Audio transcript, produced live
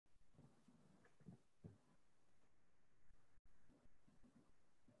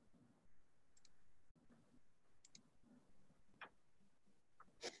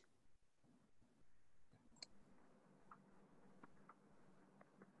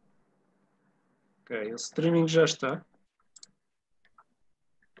Ok, o streaming já está.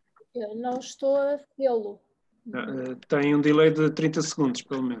 Eu não estou a vê-lo. Tem um delay de 30 segundos,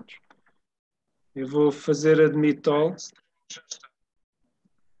 pelo menos. Eu vou fazer admit all.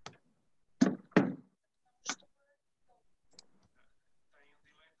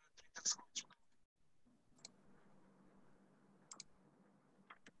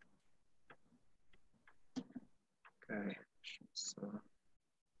 Ok,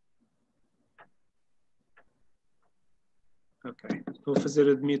 ok, vou fazer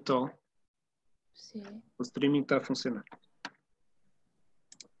admit all. Sim. O streaming está a funcionar.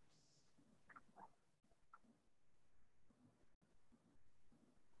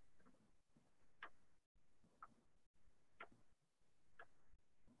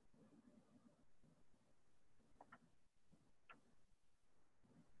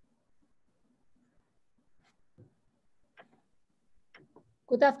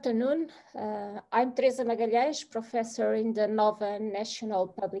 Good afternoon. I'm Teresa Magalhães, professor in the NOVA National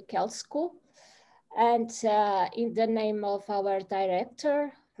Public Health School. And in the name of our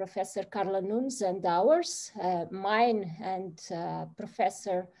director, Professor Carla Nunes, and ours, mine and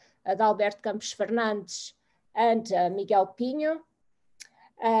Professor Adalberto Campos Fernandes and Miguel Pinho,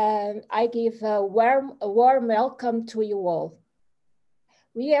 I give a warm welcome to you all.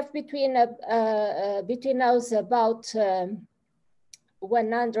 We have between us about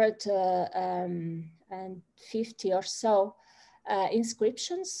 150 or so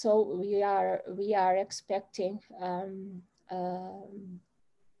inscriptions, so we are expecting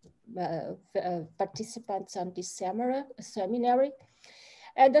participants on this seminary.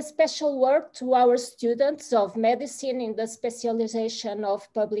 And a special word to our students of medicine in the specialization of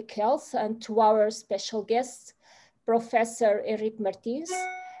public health, and to our special guests, Professor Henrique Martins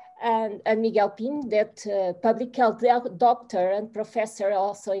and Miguel Pinho, that public health doctor and professor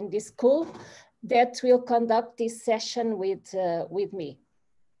also in this school, that will conduct this session with me.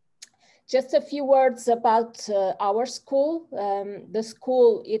 Just a few words about our school. The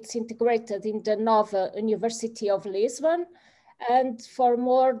school, it's integrated in the Nova University of Lisbon, and for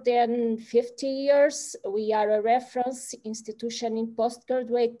more than 50 years, we are a reference institution in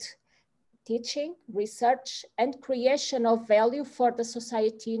postgraduate teaching, research, and creation of value for the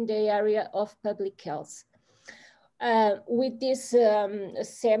society in the area of public health. With this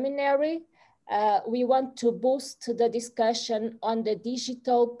seminary, we want to boost the discussion on the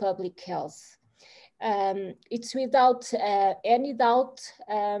digital public health. It's without any doubt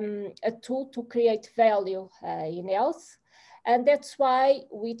a tool to create value in health. And that's why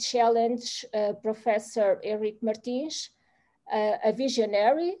we challenge Professor Henrique Martins, a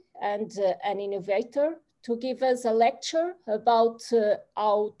visionary and an innovator, to give us a lecture about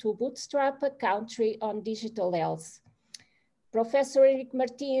how to bootstrap a country on digital health. Professor Henrique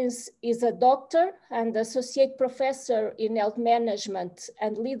Martins is a doctor and associate professor in health management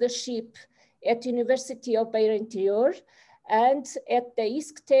and leadership at University of Beira Interior and at the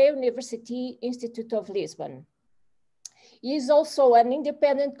ISCTE University Institute of Lisbon. He is also an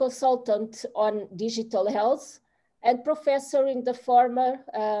independent consultant on digital health and professor in the former,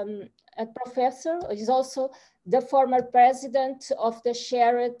 is also the former president of the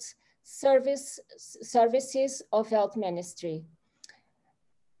Shared Services of Health Ministry.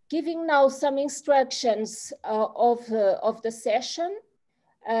 Giving now some instructions of the session,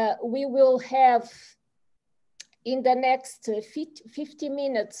 we will have in the next 50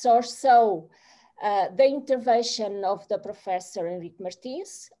 minutes or so the intervention of the Professor Henrique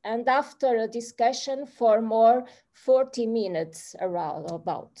Martins, and after a discussion for more 40 minutes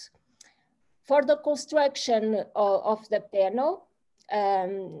about. For the construction of the panel,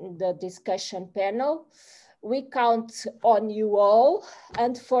 the discussion panel, we count on you all,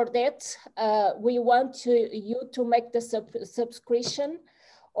 and for that, we want you to make the subscription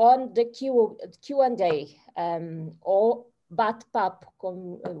on the Q&A, or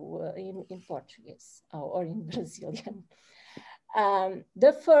bate-papo in Portuguese or in Brazilian.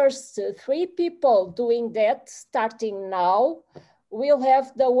 The first 3 people doing that, starting now, will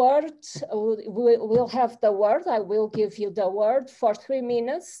have the word. I will give you the word for 3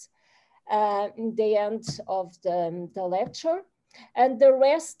 minutes in the end of the lecture, and the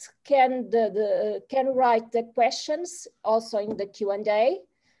rest can write the questions also in the Q&A.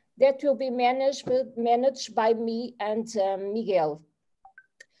 That will be managed by me and Miguel.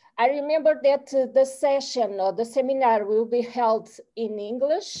 I remember that the session or the seminar will be held in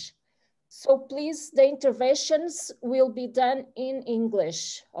English. So please, the interventions will be done in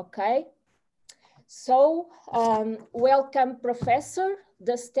English, okay? So welcome, Professor.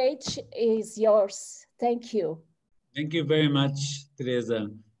 The stage is yours. Thank you. Thank you very much, Teresa.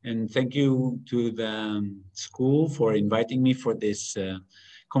 And thank you to the school for inviting me for this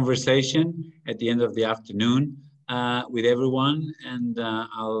conversation at the end of the afternoon with everyone. And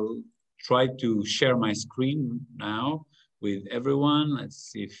I'll try to share my screen now with everyone. Let's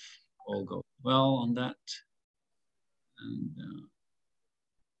see if all goes well on that. And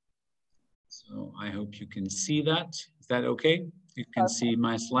so I hope you can see that. Is that okay? You can see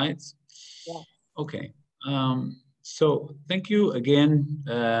my slides? Yeah. Okay. So thank you again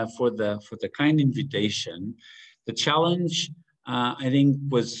for the kind invitation. The challenge, I think,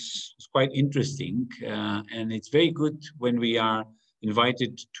 was quite interesting, and it's very good when we are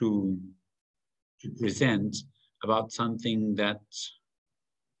invited to present about something that.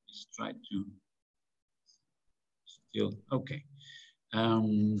 Let's try to still okay.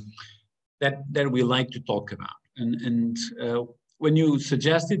 That we like to talk about, and when you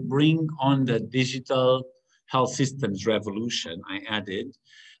suggested bring on the digital health systems revolution, I added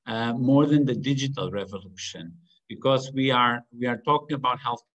more than the digital revolution, because we are talking about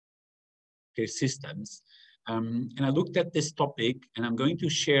healthcare systems. And I looked at this topic, and I'm going to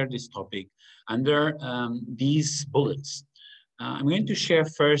share this topic under these bullets. I'm going to share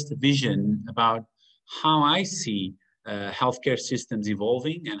first a vision about how I see healthcare systems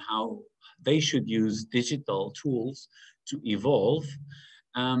evolving and how they should use digital tools to evolve.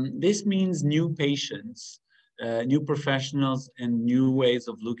 This means new patients, new professionals, and new ways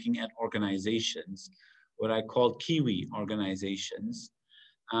of looking at organizations, what I call Kiwi organizations.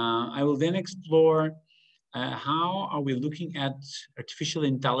 I will then explore how are we looking at artificial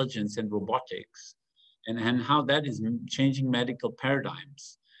intelligence and robotics, and how that is changing medical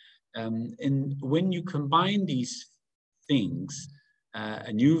paradigms. And when you combine these things,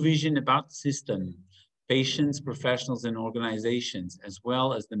 a new vision about the system, patients, professionals, and organizations, as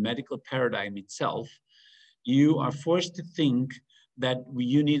well as the medical paradigm itself, you are forced to think that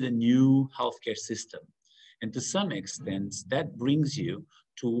you need a new healthcare system. And to some extent, that brings you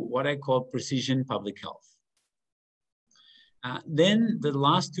to what I call precision public health. Then the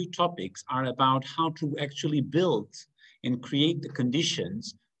last two topics are about how to actually build and create the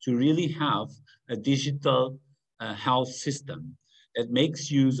conditions to really have a digital health system that makes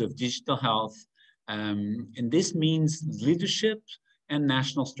use of digital health. And this means leadership and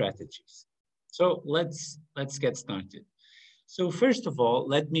national strategies. So let's get started. So first of all,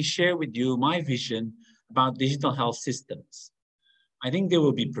 let me share with you my vision about digital health systems. I think they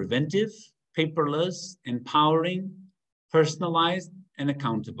will be preventive, paperless, empowering, personalized, and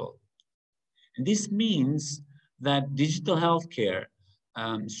accountable. And this means that digital healthcare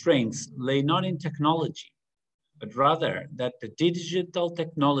strengths lay not in technology, but rather that the digital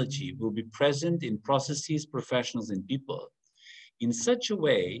technology will be present in processes, professionals, and people in such a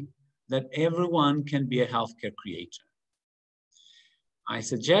way that everyone can be a healthcare creator. I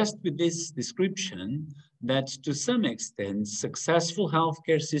suggest with this description that to some extent, successful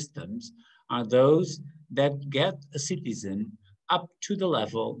healthcare systems are those that get a citizen up to the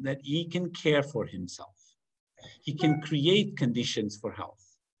level that he can care for himself. He can create conditions for health.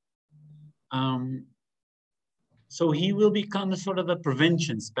 So he will become a sort of a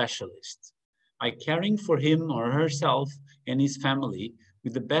prevention specialist by caring for him or herself and his family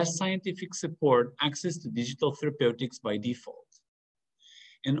with the best scientific support, access to digital therapeutics by default.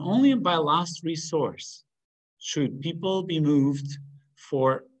 And only by last resource should people be moved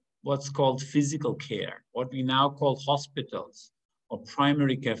for what's called physical care, what we now call hospitals or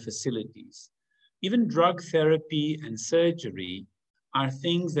primary care facilities. Even drug therapy and surgery are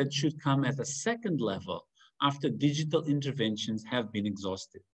things that should come at a second level after digital interventions have been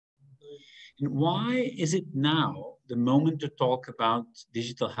exhausted. And why is it now the moment to talk about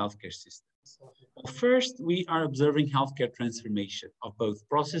digital healthcare systems? Well, first, we are observing healthcare transformation of both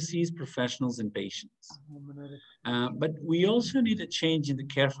processes, professionals, and patients. But we also need a change in the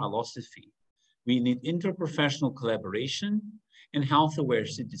care philosophy. We need interprofessional collaboration and health-aware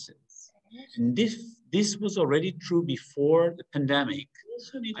citizens. And this was already true before the pandemic.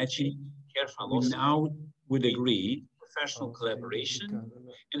 I think care philosophy now would agree, professional collaboration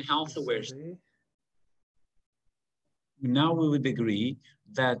and health-aware. Now we would agree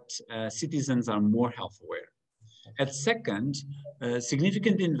that citizens are more health aware. At second,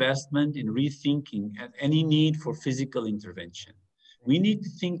 significant investment in rethinking any need for physical intervention. We need to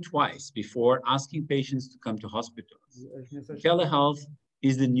think twice before asking patients to come to hospitals. Telehealth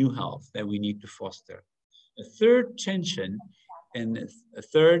is the new health that we need to foster. A third tension and a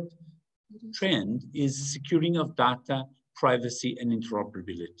third trend is securing of data, privacy, and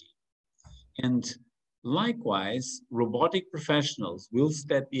interoperability. And likewise, robotic professionals will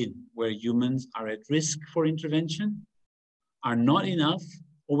step in where humans are at risk for intervention, are not enough,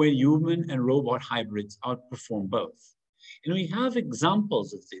 or where human and robot hybrids outperform both. And we have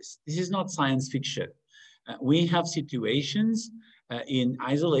examples of this. This is not science fiction. We have situations in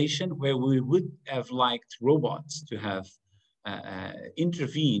isolation where we would have liked robots to have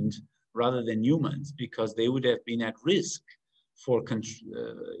intervened rather than humans, because they would have been at risk for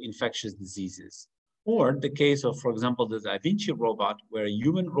infectious diseases. Or the case of, for example, the Da Vinci robot, where a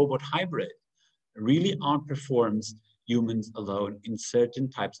human-robot hybrid really outperforms humans alone in certain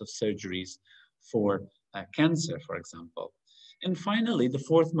types of surgeries for cancer, for example. And finally, the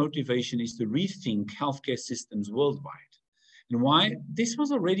fourth motivation is to rethink healthcare systems worldwide. And why? This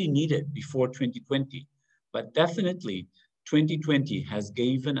was already needed before 2020, but definitely 2020 has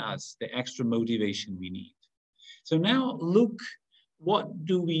given us the extra motivation we need. So now look, what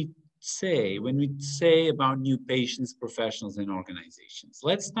do we say when we say about new patients, professionals, and organizations?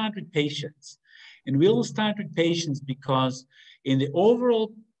 Let's start with patients. And we'll start with patients because in the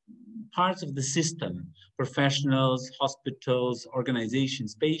overall parts of the system, professionals, hospitals,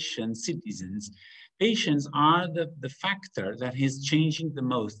 organizations, patients, citizens, patients are the factor that is changing the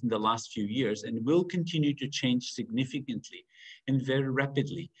most in the last few years and will continue to change significantly and very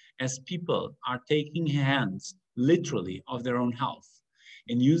rapidly as people are taking hands literally of their own health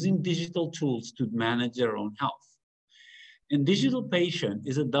and using digital tools to manage their own health. And digital patient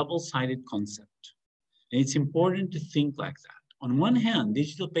is a double-sided concept. And it's important to think like that. On one hand,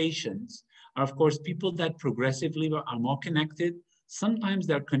 digital patients are, of course, people that progressively are more connected. Sometimes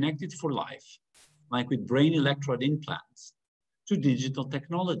they're connected for life, like with brain electrode implants, to digital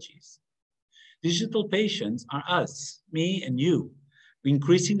technologies. Digital patients are us, me and you,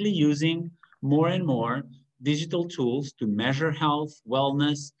 increasingly using more and more digital tools to measure health,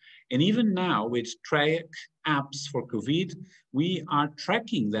 wellness, and even now with track apps for COVID, we are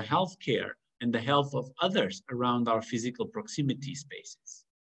tracking the healthcare and the health of others around our physical proximity spaces.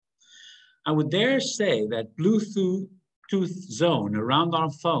 I would dare say that Bluetooth zone around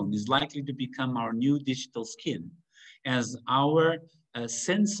our phone is likely to become our new digital skin as our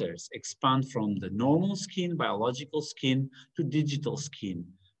sensors expand from the normal skin, biological skin, to digital skin,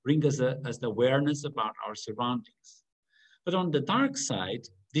 bring us the awareness about our surroundings. But on the dark side,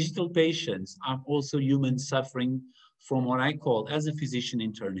 digital patients are also humans suffering from what I call, as a physician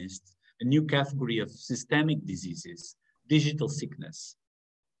internist, a new category of systemic diseases, digital sickness.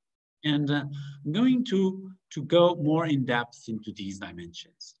 And I'm going to go more in depth into these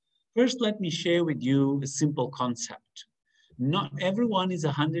dimensions. First, let me share with you a simple concept. Not everyone is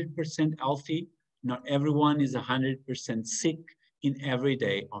 100% healthy. Not everyone is 100% sick in every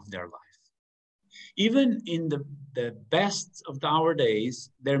day of their life. Even in the best of our days,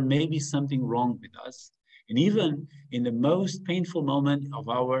 there may be something wrong with us. And even in the most painful moment of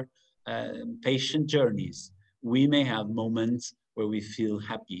our patient journeys, we may have moments where we feel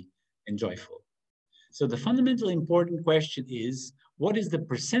happy and joyful. So the fundamental important question is, what is the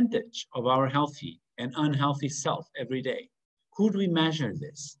percentage of our healthy and unhealthy self every day? Could we measure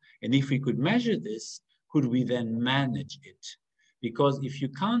this? And if we could measure this, could we then manage it? Because if you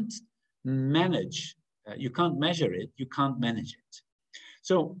can't manage, you can't measure it, you can't manage it.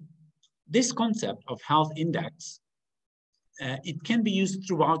 So this concept of health index, it can be used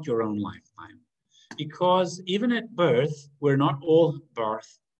throughout your own lifetime, because even at birth, we're not all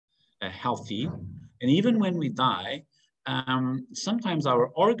birth healthy. And even when we die, sometimes our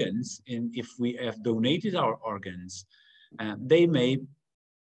organs, and if we have donated our organs, they may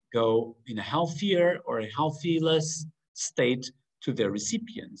go in a healthier or a healthy-less state to their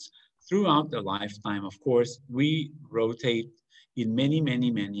recipients. Throughout their lifetime, of course, we rotate in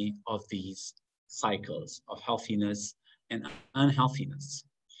many of these cycles of healthiness and unhealthiness.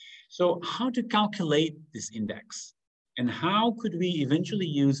 So how to calculate this index? And how could we eventually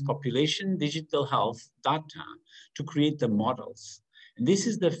use population digital health data to create the models? And this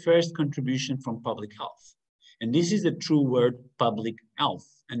is the first contribution from public health. And this is the true word public health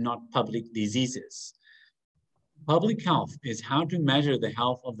and not public diseases. Public health is how to measure the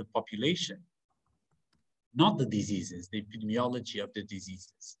health of the population, not the diseases, the epidemiology of the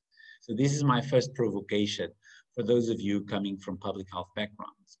diseases. So this is my first provocation for those of you coming from public health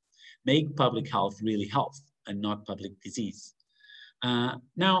backgrounds. Make public health really health and not public disease.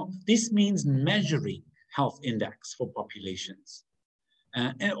 Now, this means measuring health index for populations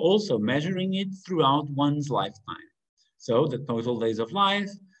and also measuring it throughout one's lifetime. So the total days of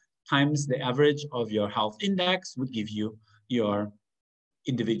life times the average of your health index would give you your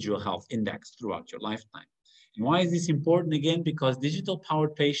individual health index throughout your lifetime. And why is this important? Again, because digital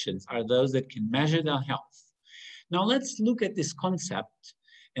powered patients are those that can measure their health. Now let's look at this concept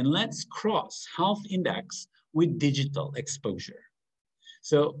and let's cross health index with digital exposure.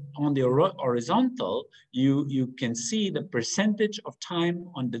 So on the horizontal, you can see the percentage of time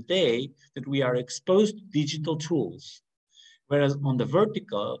on the day that we are exposed to digital tools. Whereas on the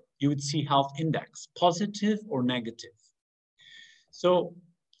vertical, you would see health index, positive or negative. So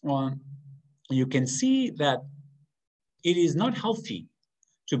you can see that it is not healthy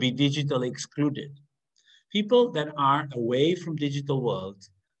to be digitally excluded. People that are away from digital world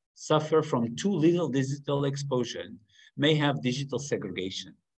suffer from too little digital exposure, may have digital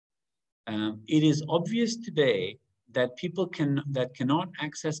segregation. It is obvious today that people that cannot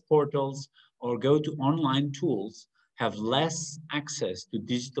access portals or go to online tools have less access to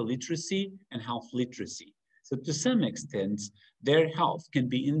digital literacy and health literacy. So to some extent, their health can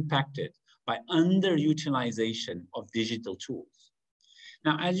be impacted by underutilization of digital tools.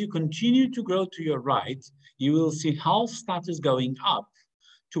 Now, as you continue to grow to your right, you will see health status going up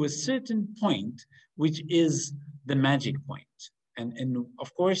to a certain point, which is the magic point. And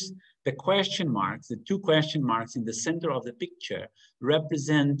of course, the question marks, the two question marks in the center of the picture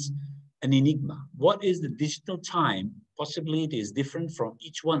represent an enigma. What is the digital time? Possibly it is different from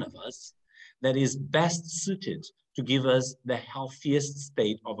each one of us, that is best suited to give us the healthiest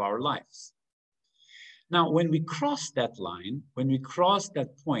state of our lives. Now, when we cross that line, when we cross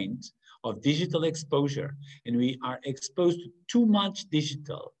that point of digital exposure, and we are exposed to too much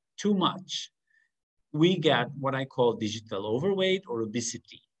digital, too much, we get what I call digital overweight or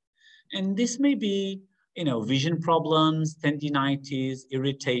obesity. And this may be, vision problems, tendinitis,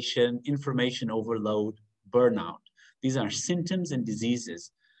 irritation, information overload, burnout. These are symptoms and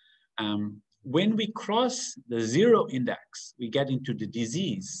diseases. When we cross the 0 index, we get into the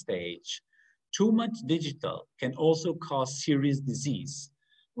disease stage. Too much digital can also cause serious disease,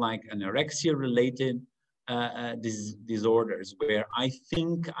 like anorexia-related disorders, where I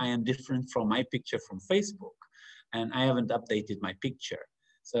think I am different from my picture from Facebook, and I haven't updated my picture.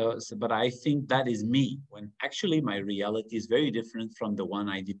 But I think that is me, when actually my reality is very different from the one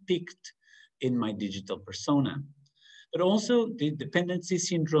I depict in my digital persona. But also the dependency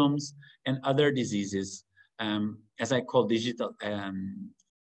syndromes and other diseases, as I call digital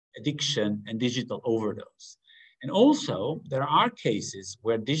addiction and digital overdose. And also, there are cases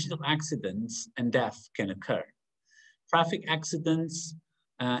where digital accidents and death can occur. Traffic accidents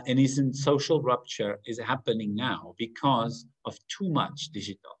and even social rupture is happening now because of too much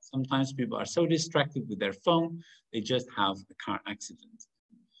digital. Sometimes people are so distracted with their phone, they just have a car accident.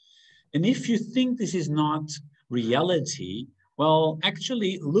 And if you think this is not reality, well,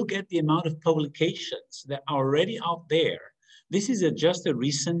 actually look at the amount of publications that are already out there. This is just a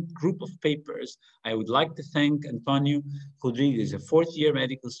recent group of papers. I would like to thank Antonio Rodriguez, a fourth-year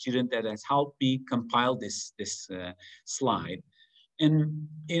medical student that has helped me compile this slide. And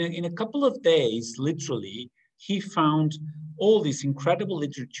in a couple of days, literally, he found all this incredible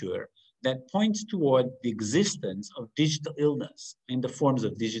literature that points toward the existence of digital illness in the forms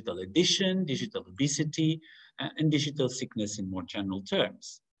of digital addiction, digital obesity, and digital sickness in more general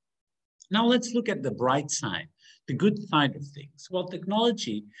terms. Now let's look at the bright side, the good side of things. Well,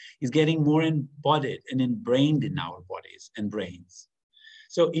 technology is getting more embodied and ingrained in our bodies and brains.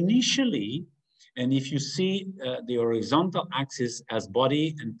 So initially, and if you see the horizontal axis as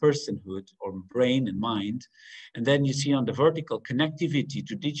body and personhood, or brain and mind, and then you see on the vertical connectivity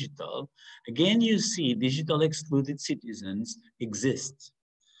to digital, again, you see digital excluded citizens exist.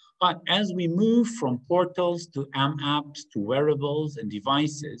 But as we move from portals to apps to wearables and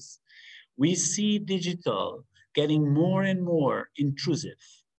devices, we see digital getting more and more intrusive.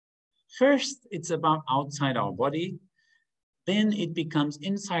 First, it's about outside our body. Then it becomes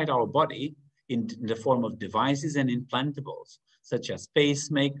inside our body in the form of devices and implantables, such as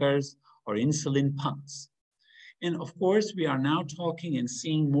pacemakers or insulin pumps. And of course, we are now talking and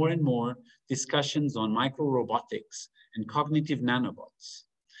seeing more and more discussions on micro-robotics and cognitive nanobots.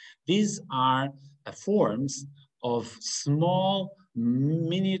 These are forms of small,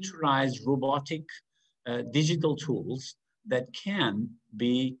 miniaturized robotic digital tools that can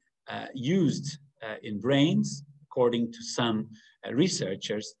be used in brains, according to some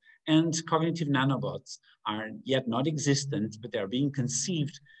researchers, and cognitive nanobots are yet not existent, but they are being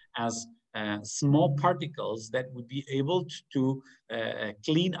conceived as small particles that would be able to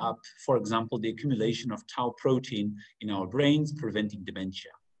clean up, for example, the accumulation of tau protein in our brains, preventing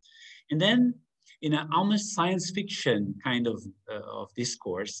dementia. And then in an almost science fiction kind of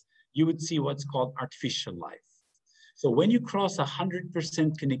discourse, you would see what's called artificial life. So when you cross 100%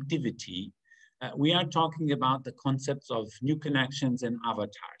 connectivity, we are talking about the concepts of new connections and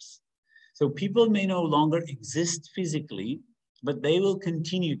avatars. So people may no longer exist physically, but they will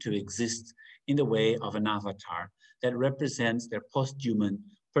continue to exist in the way of an avatar, that represents their post-human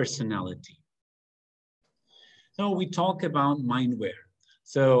personality. So we talk about mindware.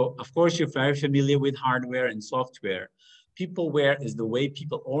 So of course, you're very familiar with hardware and software. Peopleware is the way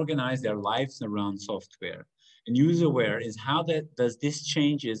people organize their lives around software. And userware is how does this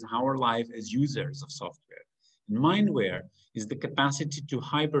changes our life as users of software. And mindware is the capacity to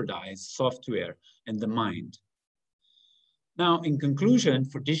hybridize software and the mind. Now, in conclusion,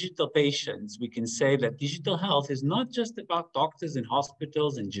 for digital patients, we can say that digital health is not just about doctors and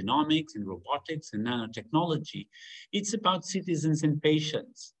hospitals and genomics and robotics and nanotechnology. It's about citizens and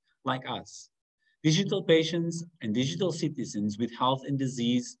patients like us. Digital patients and digital citizens with health and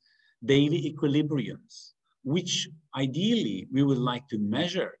disease daily equilibriums, which ideally we would like to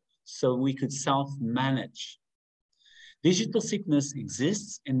measure so we could self-manage. Digital sickness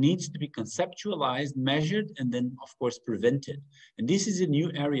exists and needs to be conceptualized, measured, and then, of course, prevented. And this is a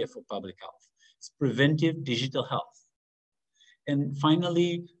new area for public health. It's preventive digital health. And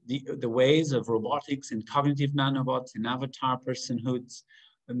finally, the ways of robotics and cognitive nanobots and avatar personhoods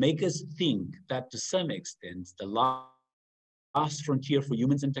make us think that to some extent, the last frontier for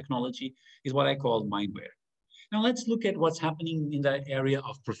humans and technology is what I call mindware. Now let's look at what's happening in that area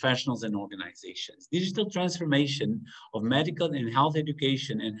of professionals and organizations. Digital transformation of medical and health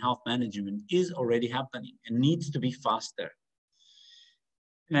education and health management is already happening and needs to be faster.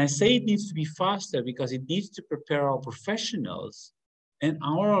 And I say it needs to be faster because it needs to prepare our professionals and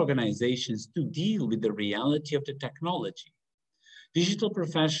our organizations to deal with the reality of the technology. Digital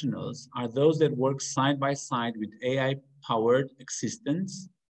professionals are those that work side by side with AI-powered assistants,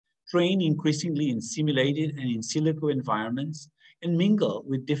 train increasingly in simulated and in silico environments, and mingle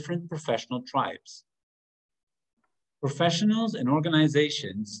with different professional tribes. Professionals and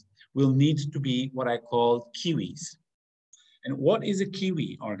organizations will need to be what I call Kiwis. And what is a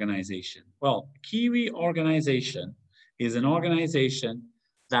Kiwi organization? Well, a Kiwi organization is an organization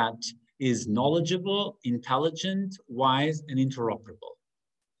that is knowledgeable, intelligent, wise, and interoperable.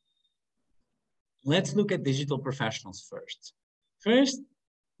 Let's look at digital professionals first. First,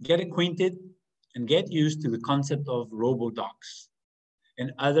 get acquainted and get used to the concept of robodocs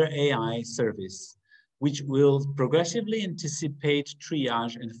and other AI service, which will progressively anticipate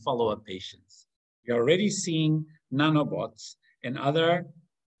triage and follow-up patients. You're already seeing nanobots and other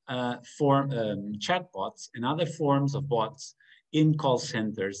chatbots and other forms of bots in call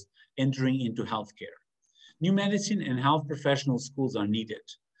centers entering into healthcare. New medicine and health professional schools are needed.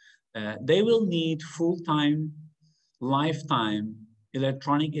 They will need full-time, lifetime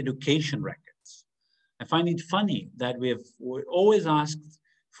electronic education records. I find it funny that we're always asked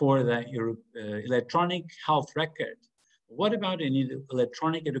for the electronic health record. What about an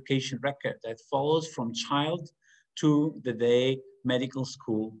electronic education record that follows from child to the day medical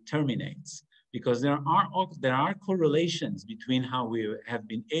school terminates? Because there are correlations between how we have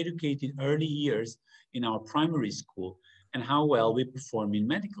been educated early years in our primary school and how well we perform in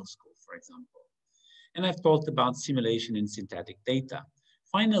medical school, for example. And I've talked about simulation and synthetic data.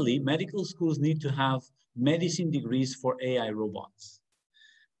 Finally, medical schools need to have medicine degrees for AI robots.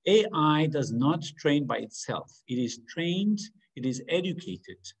 AI does not train by itself. It is trained, it is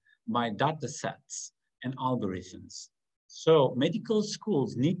educated by data sets and algorithms. So medical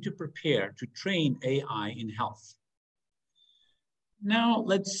schools need to prepare to train AI in health. Now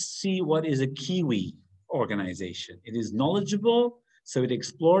let's see what is a Kiwi organization. It is knowledgeable, so it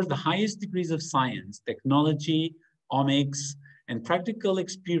explores the highest degrees of science, technology, omics, and practical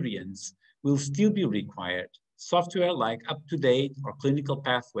experience will still be required. Software like UpToDate or clinical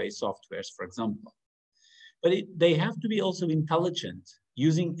pathway softwares, for example. But they have to be also intelligent,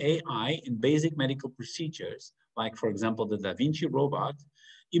 using AI in basic medical procedures, like, for example, the Da Vinci robot,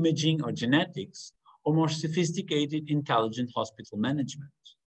 imaging or genetics, or more sophisticated, intelligent hospital management.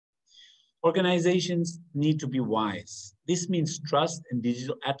 Organizations need to be wise. This means trust and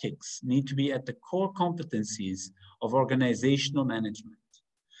digital ethics need to be at the core competencies of organizational management.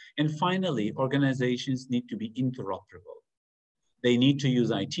 And finally, organizations need to be interoperable. They need to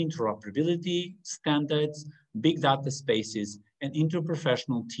use IT interoperability, standards, big data spaces, and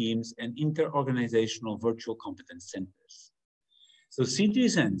interprofessional teams and interorganizational virtual competence centers. So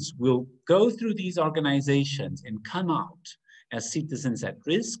citizens will go through these organizations and come out as citizens at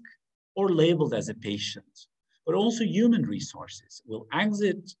risk or labeled as a patient. But also human resources will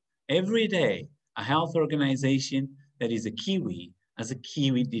exit every day a health organization that is a Kiwi as a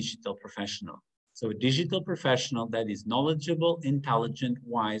Kiwi digital professional. So a digital professional that is knowledgeable, intelligent,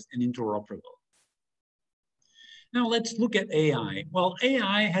 wise, and interoperable. Now let's look at AI. Well,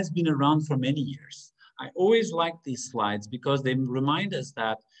 AI has been around for many years. I always like these slides because they remind us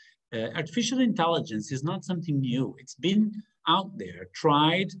that Artificial intelligence is not something new. It's been out there,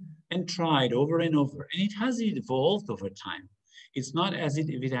 tried and tried over and over, and it has evolved over time. It's not as if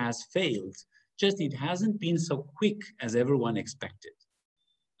it has failed, just it hasn't been so quick as everyone expected.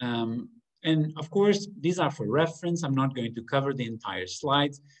 And of course, these are for reference. I'm not going to cover the entire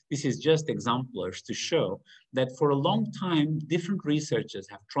slides. This is just exemplars to show that for a long time, different researchers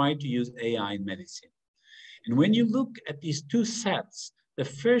have tried to use AI in medicine. And when you look at these two sets, the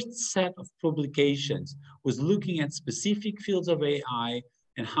first set of publications was looking at specific fields of AI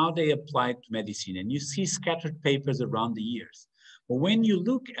and how they applied to medicine. And you see scattered papers around the years. But when you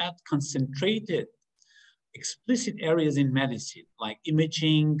look at concentrated, explicit areas in medicine, like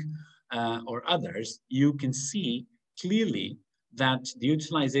imaging or others, you can see clearly that the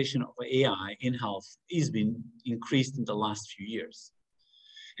utilization of AI in health has been increased in the last few years.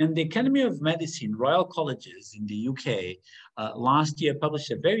 And the Academy of Medicine, Royal Colleges in the UK, last year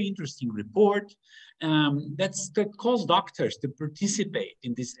published a very interesting report that calls doctors to participate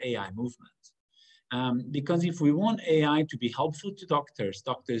in this AI movement. Because if we want AI to be helpful to doctors,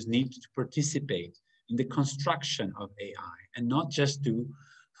 doctors need to participate in the construction of AI and not just to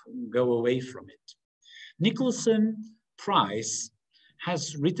go away from it. Nicholson Price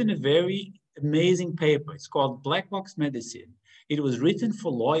has written a very amazing paper. It's called Black Box Medicine. It was written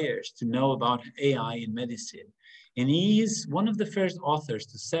for lawyers to know about AI in medicine. And he is one of the first authors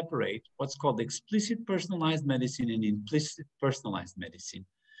to separate what's called explicit personalized medicine and implicit personalized medicine,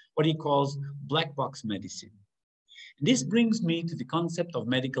 what he calls black box medicine. And this brings me to the concept of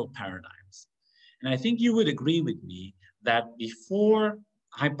medical paradigms. And I think you would agree with me that before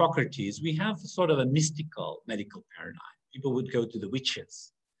Hippocrates, we have sort of a mystical medical paradigm. People would go to the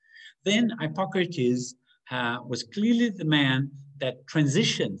witches. Then Hippocrates was clearly the man that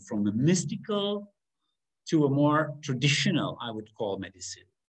transitioned from a mystical to a more traditional, I would call, medicine.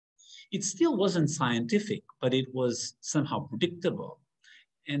 It still wasn't scientific, but it was somehow predictable.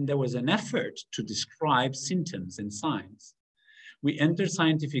 And there was an effort to describe symptoms and signs. We entered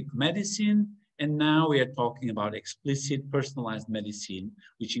scientific medicine, and now we are talking about explicit personalized medicine,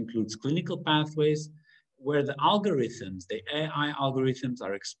 which includes clinical pathways where the algorithms, the AI algorithms,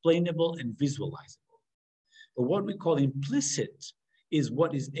 are explainable and visualizable. But what we call implicit is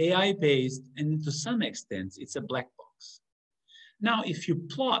what is AI-based, and to some extent, it's a black box. Now, if you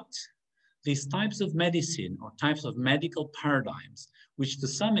plot these types of medicine or types of medical paradigms, which to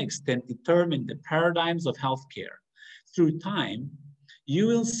some extent determine the paradigms of healthcare through time, you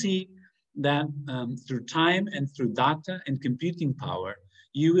will see that through time and through data and computing power,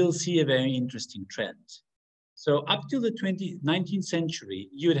 you will see a very interesting trend. So up to the 19th century,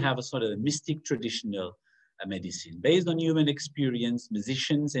 you would have a sort of a mystic traditional medicine based on human experience.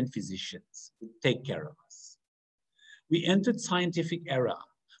 Physicians and physicians would take care of us. We entered scientific era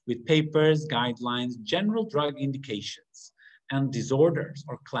with papers, guidelines, general drug indications, and disorders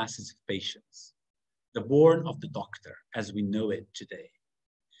or classes of patients, the born of the doctor as we know it today.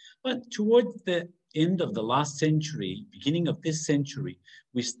 But towards the end of the last century, beginning of this century,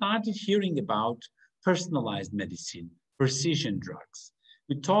 we started hearing about personalized medicine, precision drugs.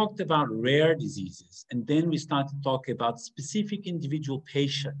 We talked about rare diseases, and then we started talking about specific individual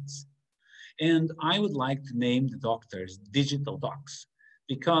patients. And I would like to name the doctors digital docs,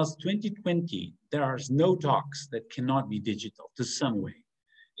 because 2020, there are no docs that cannot be digital to some way.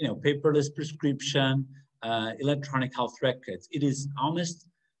 You know, paperless prescription, electronic health records. It is almost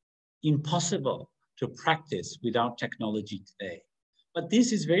impossible to practice without technology today. But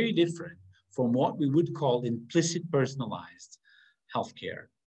this is very different from what we would call implicit personalized healthcare.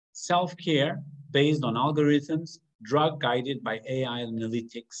 Self-care based on algorithms, drug guided by AI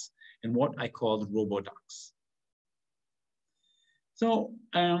analytics, and what I call robodocs. So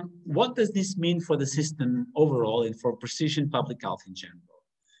what does this mean for the system overall and for precision public health in general?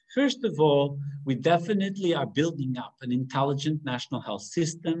 First of all, we definitely are building up an intelligent national health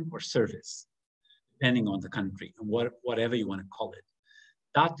system or service, depending on the country and whatever you want to call it.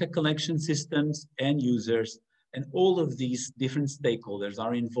 Data collection systems, end users, and all of these different stakeholders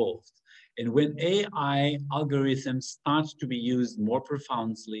are involved. And when AI algorithms start to be used more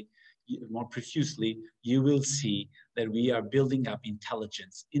profoundly, more profusely, you will see that we are building up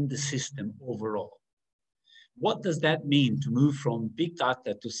intelligence in the system overall. What does that mean to move from big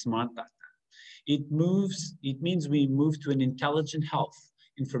data to smart data? It means we move to an intelligent health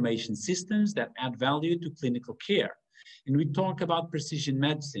information systems that add value to clinical care. And we talk about precision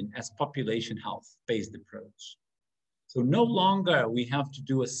medicine as population health-based approach. So no longer we have to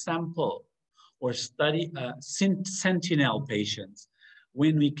do a sample or study sentinel patients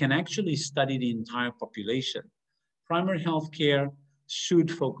when we can actually study the entire population. Primary healthcare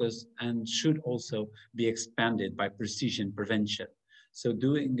should focus and should also be expanded by precision prevention. So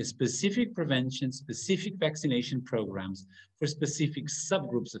doing a specific prevention, specific vaccination programs for specific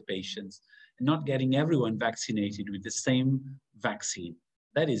subgroups of patients, and not getting everyone vaccinated with the same vaccine.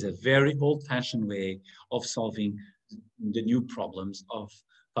 That is a very old-fashioned way of solving the new problems of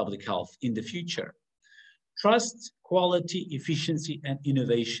public health in the future. Trust, quality, efficiency, and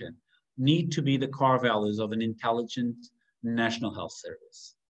innovation need to be the core values of an intelligent national health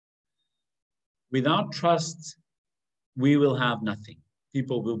service. Without trust, we will have nothing.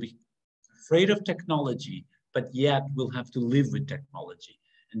 People will be afraid of technology, but yet will have to live with technology.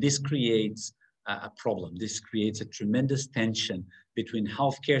 And this creates a problem. This creates a tremendous tension between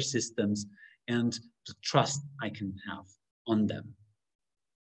healthcare systems and the trust I can have on them.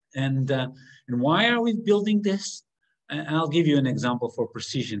 And why are we building this? I'll give you an example for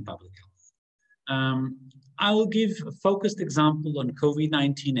precision public health. I will give a focused example on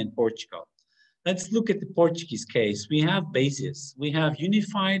COVID-19 in Portugal. Let's look at the Portuguese case. We have bases. We have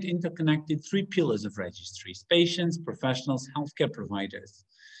unified, interconnected 3 pillars of registries: patients, professionals, healthcare providers.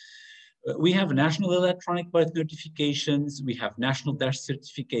 We have national electronic birth notifications. We have national death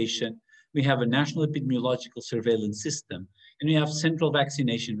certification. We have a national epidemiological surveillance system. And we have central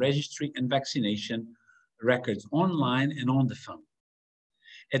vaccination registry and vaccination records online and on the phone.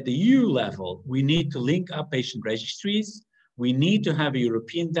 At the EU level, we need to link up patient registries. We need to have a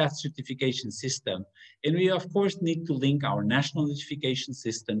European death certification system. And we, of course, need to link our national notification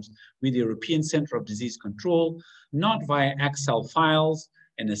systems with the European Center of Disease Control, not via Excel files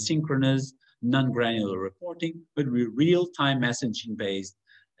and asynchronous, non-granular reporting, but with real-time messaging-based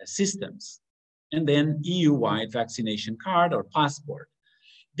systems. And then EU-wide vaccination card or passport.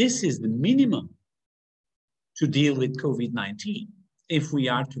 This is the minimum to deal with COVID-19. If we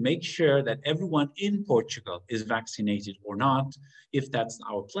are to make sure that everyone in Portugal is vaccinated or not, if that's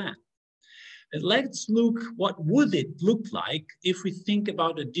our plan. And let's look, what would it look like if we think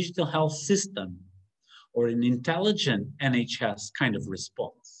about a digital health system or an intelligent NHS kind of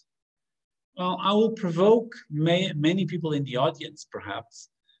response? Well, I will provoke many people in the audience perhaps,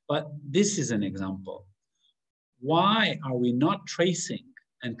 but this is an example. Why are we not tracing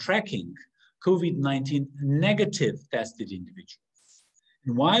and tracking COVID-19 negative tested individuals?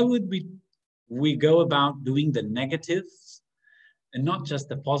 And why would we go about doing the negatives and not just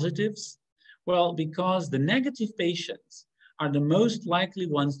the positives? Well, because the negative patients are the most likely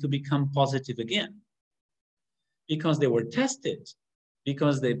ones to become positive again, because they were tested,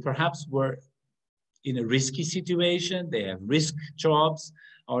 because they perhaps were in a risky situation, they have risk jobs,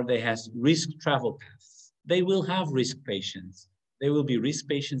 or they have risk travel paths. They will have risk patients. They will be risk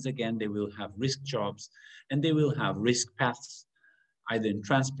patients again, they will have risk jobs, and they will have risk paths, either in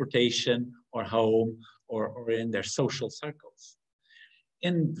transportation or home or in their social circles.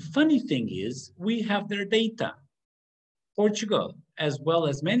 And the funny thing is, we have their data. Portugal, as well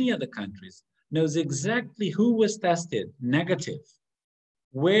as many other countries, knows exactly who was tested negative,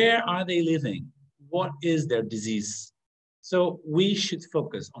 where are they living, what is their disease. So we should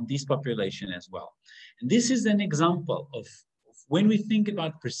focus on this population as well. And this is an example of when we think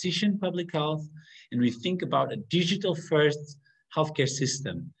about precision public health and we think about a digital first healthcare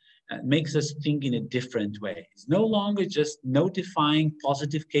system, makes us think in a different way. It's no longer just notifying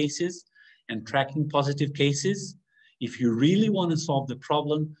positive cases and tracking positive cases. If you really want to solve the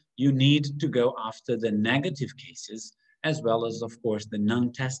problem, you need to go after the negative cases, as well as, of course, the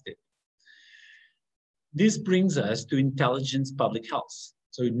non-tested. This brings us to intelligent public health.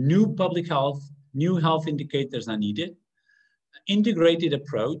 So new public health, new health indicators are needed. Integrated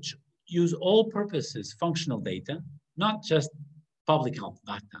approach, use all purposes functional data, not just public health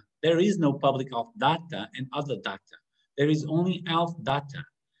data. There is no public health data and other data. There is only health data,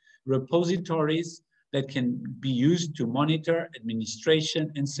 repositories that can be used to monitor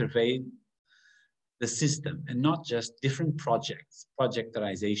administration and survey the system, and not just different projects,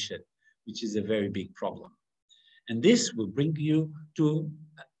 projectization, which is a very big problem. And this will bring you to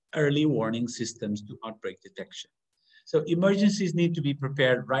early warning systems to outbreak detection. So emergencies need to be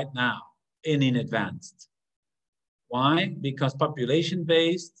prepared right now and in advance. Why? Because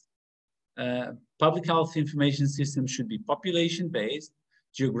population-based, public health information systems should be population-based.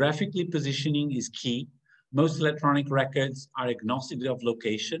 Geographically positioning is key. Most electronic records are agnostic of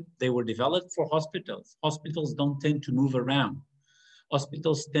location. They were developed for hospitals. Hospitals don't tend to move around.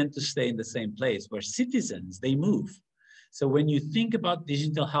 Hospitals tend to stay in the same place, where citizens, they move. So when you think about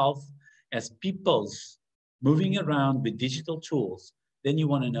digital health as people's moving around with digital tools, then you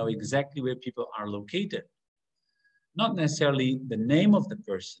want to know exactly where people are located. Not necessarily the name of the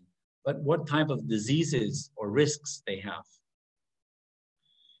person, but what type of diseases or risks they have.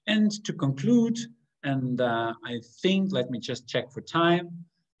 And to conclude, and I think, let me just check for time.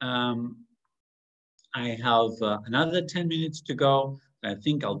 I have another 10 minutes to go. I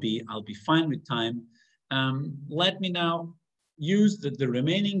think I'll be fine with time. Let me now use the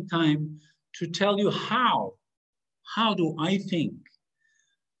remaining time to tell you how do I think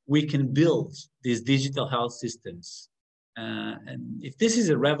we can build these digital health systems. And if this is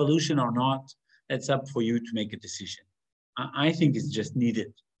a revolution or not, that's up for you to make a decision. I think it's just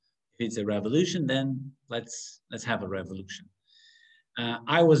needed. If it's a revolution, then let's have a revolution.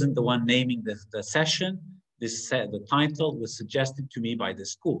 I wasn't the one naming the session. The title was suggested to me by the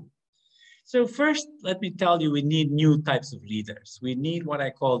school. So first, let me tell you, we need new types of leaders. We need what I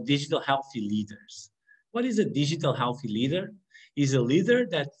call digital healthy leaders. What is a digital healthy leader? Is a leader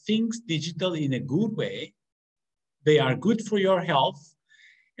that thinks digital in a good way. They are good for your health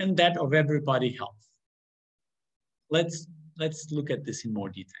and that of everybody's health. Let's look at this in more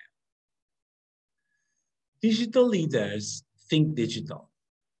detail. Digital leaders think digital.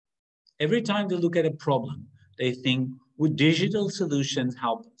 Every time they look at a problem, they think, would digital solutions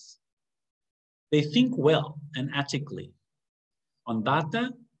help us? They think well and ethically. On data,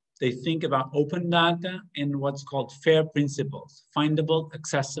 they think about open data and what's called FAIR principles, findable,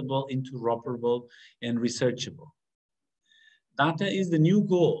 accessible, interoperable, and researchable. Data is the new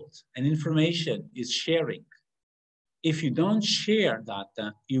gold and information is sharing. If you don't share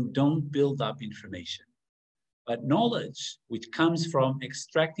data, you don't build up information. But knowledge, which comes from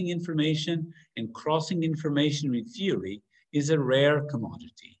extracting information and crossing information with theory, is a rare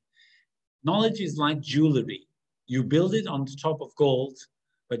commodity. Knowledge is like jewelry. You build it on the top of gold,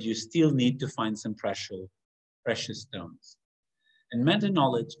 but you still need to find some precious stones. And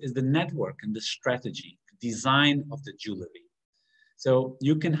meta-knowledge is the network and the strategy, the design of the jewelry. So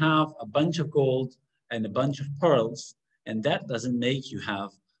you can have a bunch of gold and a bunch of pearls, and that doesn't make you have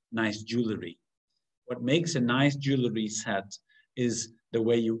nice jewelry. What makes a nice jewelry set is the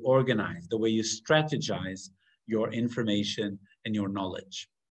way you organize, the way you strategize your information and your knowledge.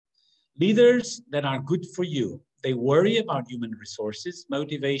 Leaders that are good for you, they worry about human resources,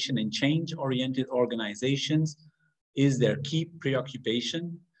 motivation, and change-oriented organizations is their key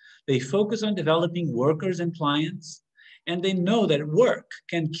preoccupation. They focus on developing workers and clients, and they know that work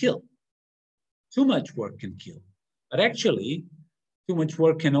can kill. Too much work can kill, but actually, too much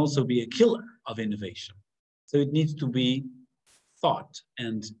work can also be a killer of innovation. So it needs to be thought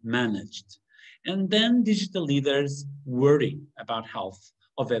and managed. And then digital leaders worry about health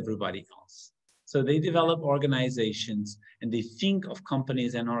of everybody else. So they develop organizations and they think of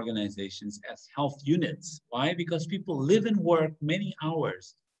companies and organizations as health units. Why? Because people live and work many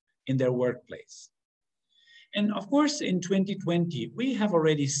hours in their workplace. And of course, in 2020, we have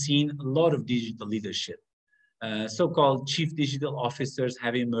already seen a lot of digital leadership. So-called chief digital officers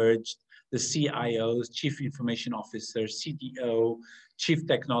have emerged, the CIOs, chief information officers, CTO, chief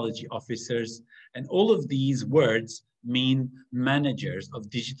technology officers, and all of these words mean managers of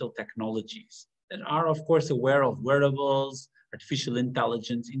digital technologies that are, of course, aware of wearables, artificial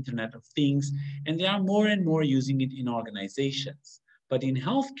intelligence, Internet of Things, and they are more and more using it in organizations. But in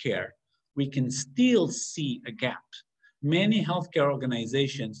healthcare, we can still see a gap. Many healthcare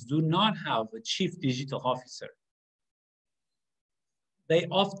organizations do not have a chief digital officer. They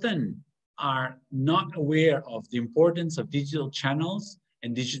often are not aware of the importance of digital channels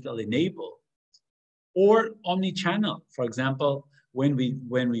and digital enable or omni-channel. For example, when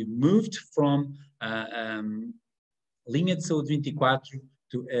we moved from Linha de Saúde 24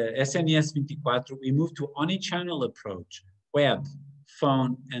 to SNS 24, we moved to omni-channel approach, web,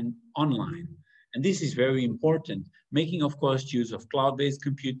 phone, and online. And this is very important, making, of course, use of cloud-based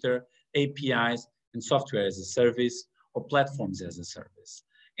computer, APIs, and software as a service, or platforms as a service.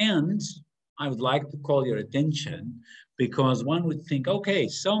 And I would like to call your attention because one would think, okay,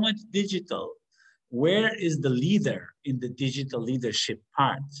 so much digital, where is the leader in the digital leadership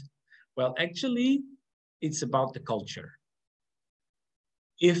part? Well, actually, it's about the culture.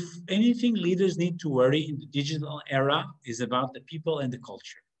 If anything, leaders need to worry in the digital era is about the people and the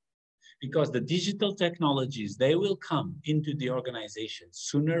culture. Because the digital technologies, they will come into the organization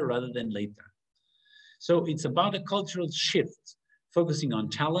sooner rather than later. So it's about a cultural shift, focusing on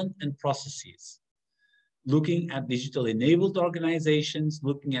talent and processes, looking at digital enabled organizations,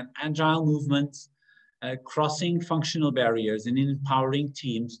 looking at agile movements, crossing functional barriers and empowering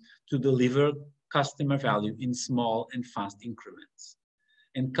teams to deliver customer value in small and fast increments.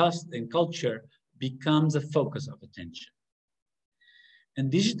 And culture becomes a focus of attention. And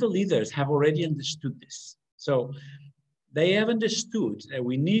digital leaders have already understood this. So they have understood that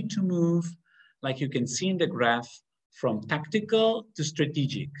we need to move, like you can see in the graph, from tactical to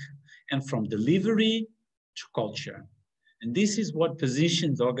strategic, and from delivery to culture. And this is what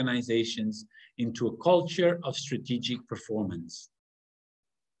positions organizations into a culture of strategic performance.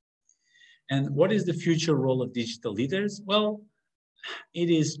 And what is the future role of digital leaders? Well, it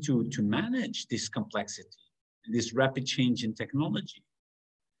is to manage this complexity, this rapid change in technology.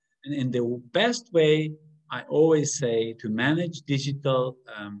 And the best way, I always say, to manage digital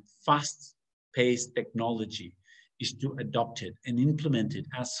fast-paced technology is to adopt it and implement it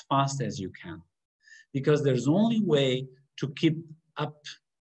as fast as you can. Because there's only way to keep up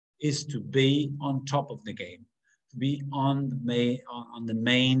is to be on top of the game, to be on the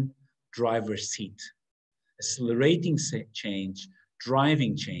main driver's seat, accelerating change,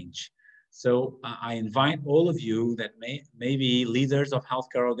 driving change. So I invite all of you that may be leaders of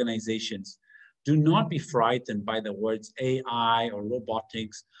healthcare organizations, do not be frightened by the words AI or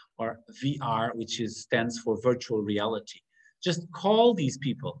robotics or VR, which stands for virtual reality. Just call these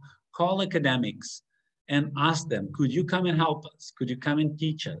people, call academics, and ask them, could you come and help us? Could you come and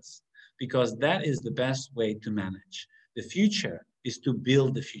teach us? Because that is the best way to manage. The future is to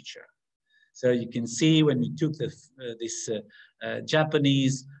build the future. So you can see when we took this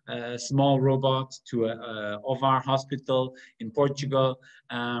Japanese small robot to of our hospital in Portugal,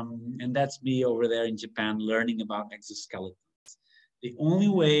 and that's me over there in Japan learning about exoskeletons. The only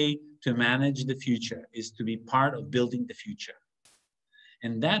way to manage the future is to be part of building the future.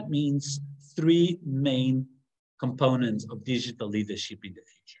 And that means three main components of digital leadership in the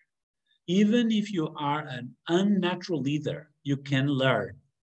future. Even if you are an unnatural leader, you can learn.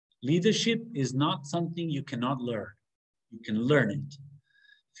 Leadership is not something you cannot learn. You can learn it.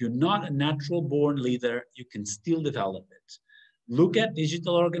 If you're not a natural born leader, you can still develop it. Look at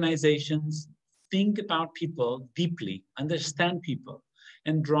digital organizations, think about people deeply, understand people,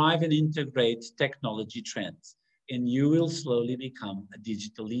 and drive and integrate technology trends. And you will slowly become a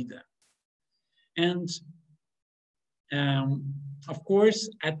digital leader. And of course,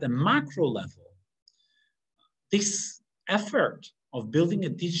 at the macro level, this effort of building a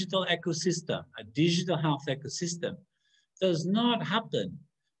digital ecosystem, a digital health ecosystem, does not happen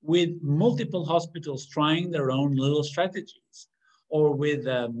with multiple hospitals trying their own little strategies, or with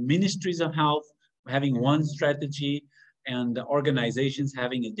ministries of health having one strategy and the organizations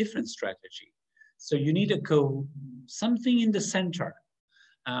having a different strategy. So you need something in the center.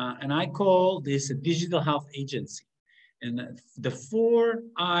 And I call this a digital health agency. And the four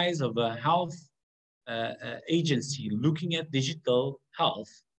eyes of a health agency looking at digital health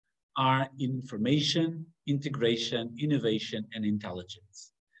are information, integration, innovation, and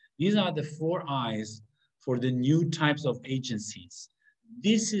intelligence. These are the four eyes for the new types of agencies.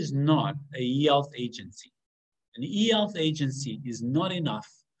 This is not a e-health agency. An e-health agency is not enough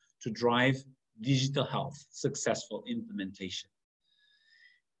to drive digital health successful implementation.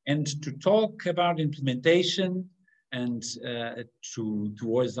 And to talk about implementation and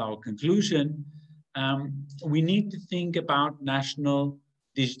towards our conclusion, we need to think about national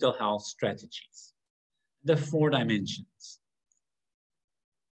digital health strategies, the 4 dimensions.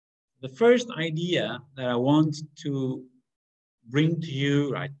 The first idea that I want to bring to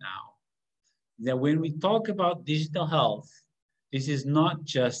you right now is that when we talk about digital health, this is not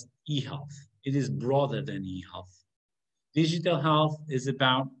just e-health. It is broader than e-health. Digital health is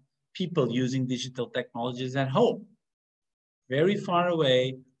about people using digital technologies at home, very far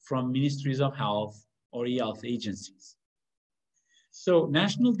away from ministries of health or e-health agencies. So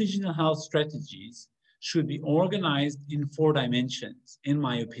national digital health strategies should be organized in 4 dimensions, in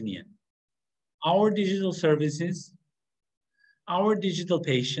my opinion. Our digital services, our digital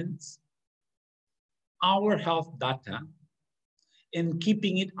patients, our health data, and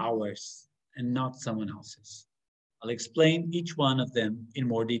keeping it ours and not someone else's. I'll explain each one of them in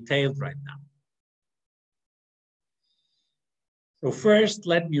more detail right now. So first,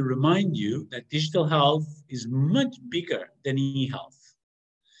 let me remind you that digital health is much bigger than e-health.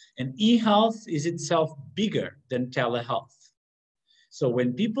 And e-health is itself bigger than telehealth. So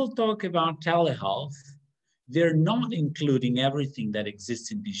when people talk about telehealth, they're not including everything that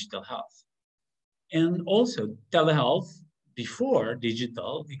exists in digital health. And also telehealth, before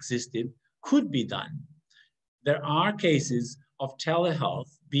digital existed, could be done. There are cases of telehealth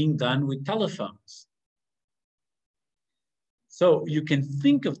being done with telephones. So you can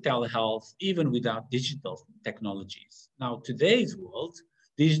think of telehealth even without digital technologies. Now, today's world,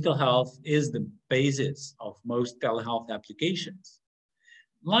 digital health is the basis of most telehealth applications.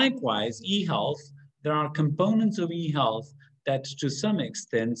 Likewise, e-health, there are components of e-health that to some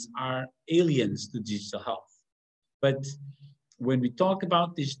extent are aliens to digital health. But when we talk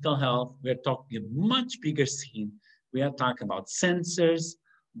about digital health, we're talking a much bigger scene We are talking about sensors,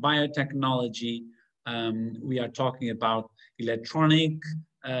 biotechnology. We are talking about electronic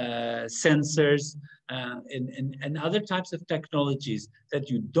sensors and other types of technologies that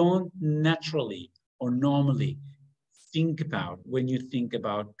you don't naturally or normally think about when you think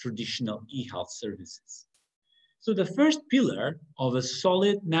about traditional e-health services. So the first pillar of a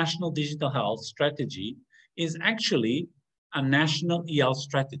solid national digital health strategy is actually a national e-health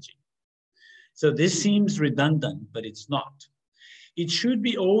strategy. So this seems redundant, but it's not. It should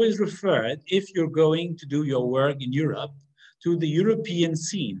be always referred, if you're going to do your work in Europe, to the European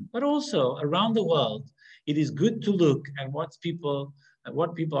scene, but also around the world. It is good to look at what people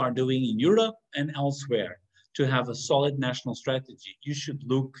are doing in Europe and elsewhere to have a solid national strategy. You should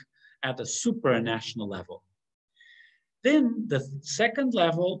look at a supranational level. Then the second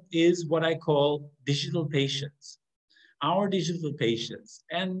level is what I call digital patients, our digital patients.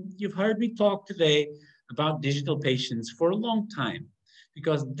 And you've heard me talk today about digital patients for a long time,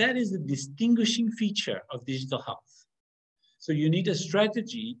 because that is the distinguishing feature of digital health. So you need a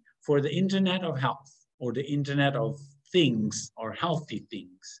strategy for the Internet of Health, or the Internet of Things, or healthy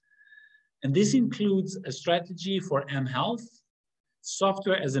things. And this includes a strategy for mHealth,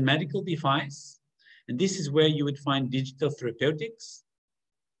 software as a medical device, and this is where you would find digital therapeutics.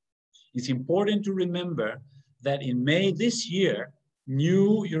 It's important to remember that in May this year,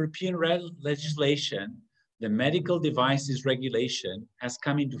 new European legislation, the medical devices regulation, has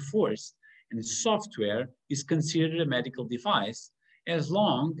come into force, and software is considered a medical device as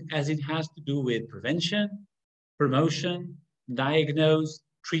long as it has to do with prevention, promotion, diagnose,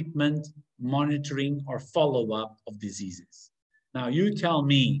 treatment, monitoring, or follow-up of diseases. Now you tell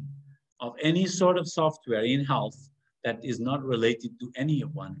me of any sort of software in health that is not related to any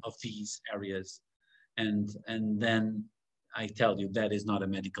one of these areas, and then I tell you that is not a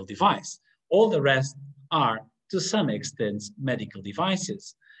medical device. All the rest are, to some extent, medical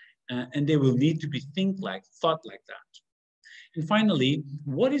devices, and they will need to be thought like that. And finally,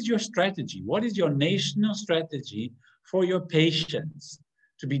 what is your strategy? What is your national strategy for your patients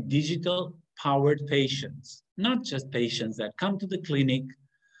to be digital-powered patients? Not just patients that come to the clinic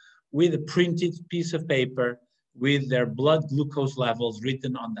with a printed piece of paper with their blood glucose levels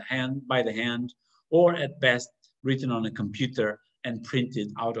written on the hand, by the hand, or at best written on a computer and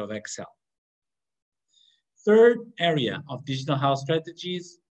printed out of Excel. Third area of digital health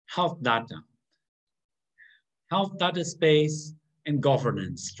strategies, health data. Health data space and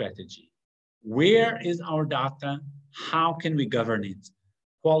governance strategy. Where is our data? How can we govern it?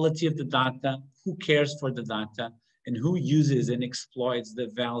 Quality of the data, who cares for the data, and who uses and exploits the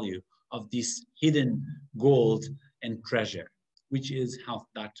value of this hidden gold and treasure, which is health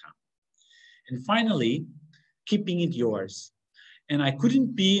data. And finally, keeping it yours. And I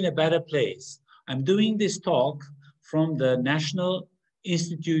couldn't be in a better place. I'm doing this talk from the National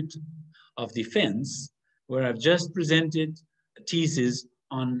Institute of Defense, where I've just presented a thesis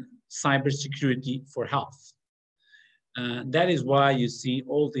on cybersecurity for health. That is why you see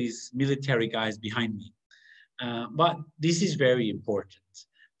all these military guys behind me. But this is very important,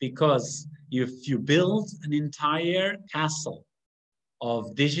 because if you build an entire castle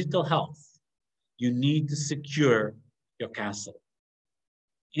of digital health, you need to secure your castle.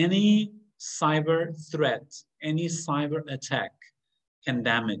 Any cyber threat, any cyber attack can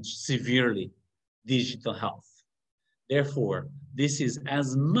damage severely digital health. Therefore, this is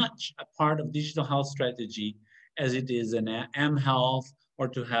as much a part of digital health strategy as it is an mHealth or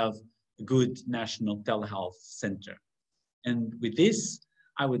to have a good national telehealth center. And with this,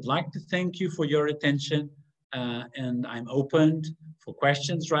 I would like to thank you for your attention, and I'm open for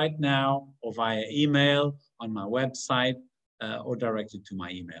questions right now or via email on my website or directed to my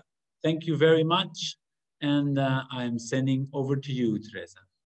email. Thank you very much, and I'm sending over to you, Teresa.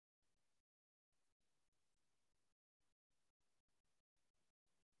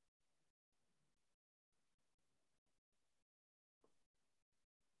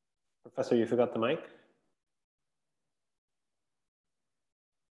 Professor, you forgot the mic.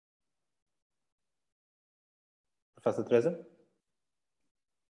 Professor Teresa,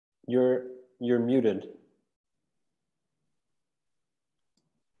 you're muted.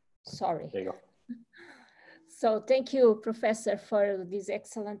 Sorry. There you go. So thank you, Professor, for this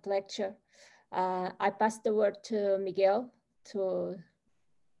excellent lecture. I pass the word to Miguel to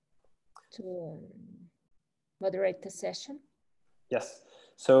moderate the session. Yes.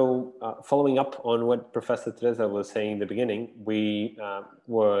 So following up on what Professor Teresa was saying in the beginning, we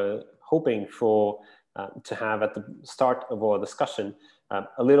were hoping for to have at the start of our discussion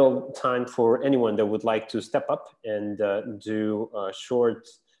a little time for anyone that would like to step up and do a short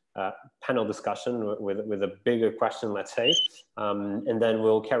panel discussion with a bigger question, let's say, and then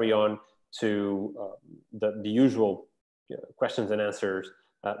we'll carry on to the usual questions and answers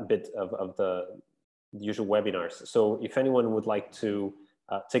bit of the usual webinars. So if anyone would like to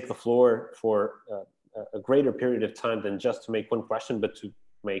take the floor for a greater period of time than just to make one question, but to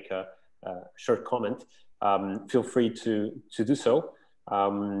make a short comment, feel free to do so.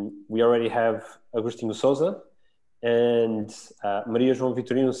 We already have Agostinho Souza, and Maria João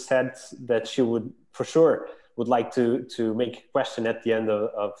Vitorino said that she would, for sure, would like to make a question at the end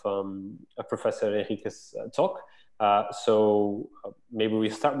of Professor Henrique's talk. So maybe we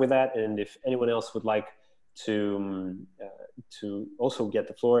start with that, and if anyone else would like to also get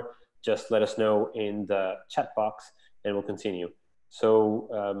the floor, just let us know in the chat box, and we'll continue. So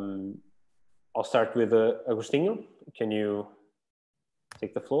I'll start with Agostinho. Can you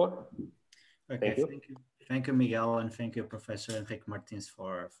take the floor? Okay, thank you. Thank you, Miguel, and thank you, Professor Henrique Martins,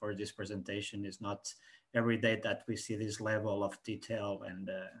 for this presentation. It's not every day that we see this level of detail and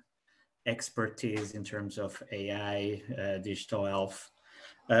expertise in terms of AI, digital health.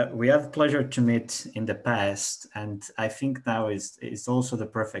 We had the pleasure to meet in the past, and I think now is also the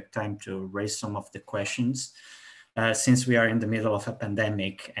perfect time to raise some of the questions, since we are in the middle of a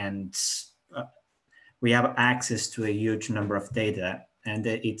pandemic and we have access to a huge number of data, and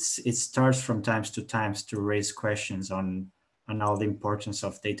it starts from time to time to raise questions on all the importance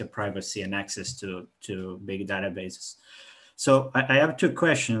of data privacy and access to big databases. So I have two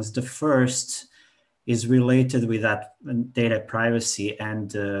questions. The first is related with that data privacy and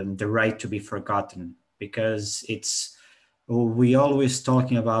the right to be forgotten, because we always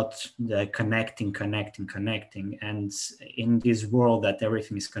talking about the connecting, and in this world that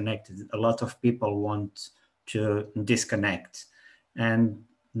everything is connected, a lot of people want to disconnect. And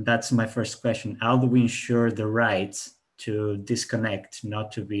that's my first question. How do we ensure the right to disconnect,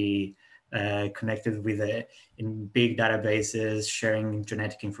 not to be connected with in big databases, sharing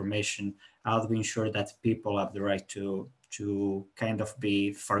genetic information? How do we ensure that people have the right to kind of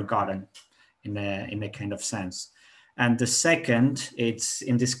be forgotten in a kind of sense? And the second, it's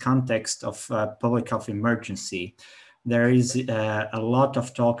in this context of public health emergency. There is a lot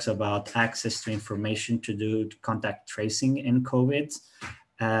of talks about access to information to do contact tracing in COVID.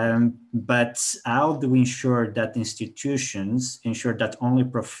 But how do we ensure that institutions ensure that only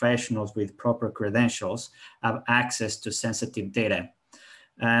professionals with proper credentials have access to sensitive data?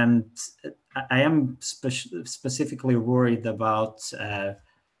 And I am specifically worried about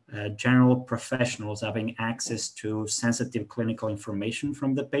general professionals having access to sensitive clinical information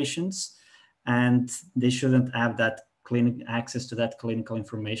from the patients, and they shouldn't have that access to that clinical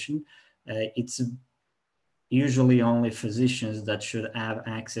information. It's usually only physicians that should have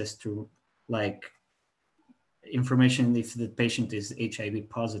access to like information if the patient is HIV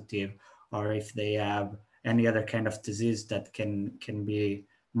positive or if they have any other kind of disease that can be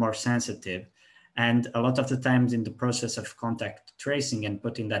more sensitive. And a lot of the times in the process of contact tracing and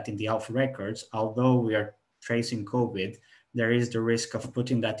putting that in the health records, although we are tracing COVID, there is the risk of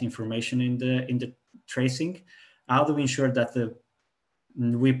putting that information in the tracing. How do we ensure that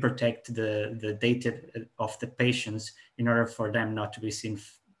we protect the data of the patients in order for them not to be seen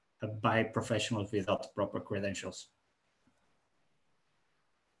by professionals without proper credentials?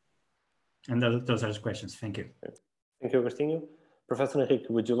 And those are the questions. Thank you. Thank you, Agostinho. Professor Henrique,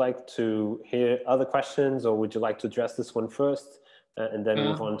 would you like to hear other questions, or would you like to address this one first and then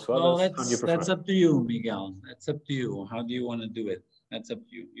move on to others? Well, that's up to you, Miguel. That's up to you. How do you want to do it? That's up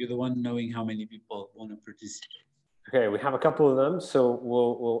to you. You're the one knowing how many people want to participate. Okay, we have a couple of them, so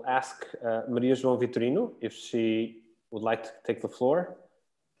we'll ask Maria João Vitorino if she would like to take the floor.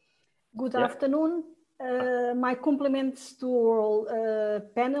 Good afternoon. My compliments to all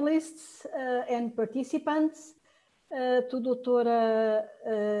panelists and participants, to doutora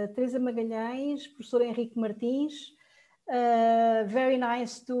Teresa Magalhães, professor Henrique Martins. Very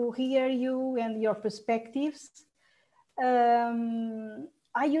nice to hear you and your perspectives.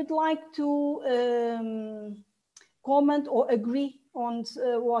 I would like to comment or agree on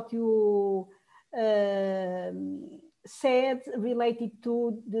what you said related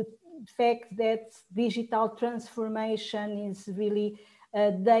to the fact that digital transformation is really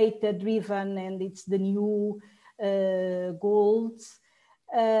data-driven and it's the new goals.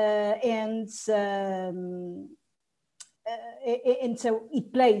 And so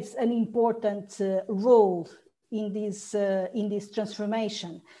it plays an important role in this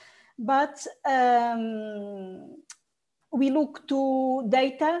transformation. But we look to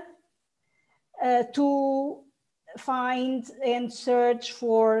data to find and search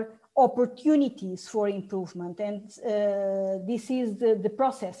for opportunities for improvement. And this is the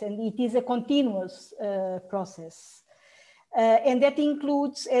process, and it is a continuous process. And that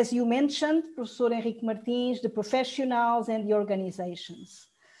includes, as you mentioned, Professor Henrique Martins, the professionals and the organizations.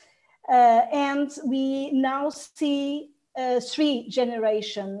 And we now see 3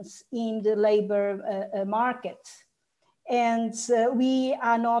 generations in the labor market. And we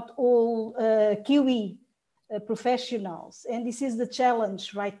are not all Kiwi professionals. And this is the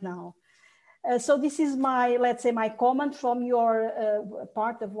challenge right now. So this is my, let's say, my comment from your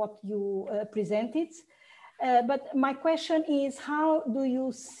part of what you presented. But my question is, how do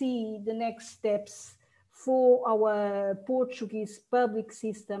you see the next steps for our Portuguese public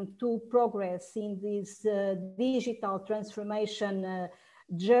system to progress in this digital transformation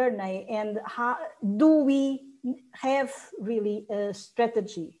journey? And how do we have really a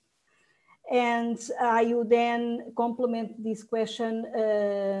strategy? And I will then complement this question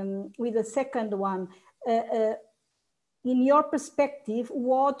with a second one. In your perspective,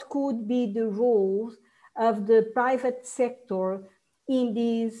 what could be the role of the private sector in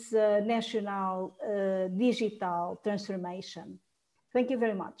this national digital transformation? Thank you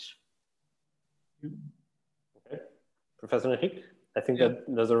very much. Okay. Professor Henrique, I think that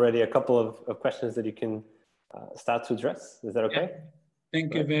there's already a couple of questions that you can start to address. Is that okay? Yeah.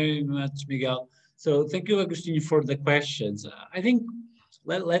 Thank you very much, Miguel. So thank you, Agustin, for the questions. I think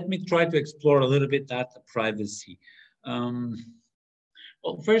let me try to explore a little bit that privacy.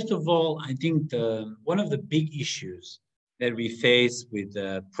 Well, first of all, I think one of the big issues that we face with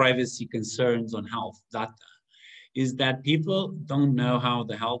privacy concerns on health data is that people don't know how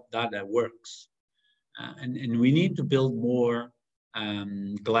the health data works. And we need to build more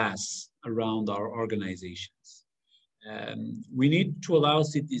glass around our organizations. We need to allow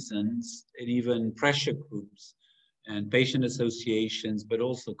citizens and even pressure groups and patient associations, but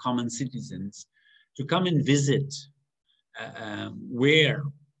also common citizens to come and visit where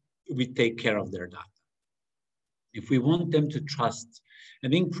we take care of their data. If we want them to trust, I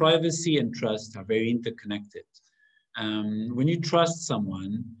think privacy and trust are very interconnected. When you trust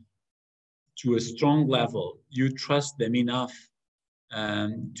someone to a strong level, you trust them enough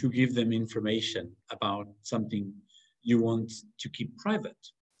to give them information about something you want to keep private.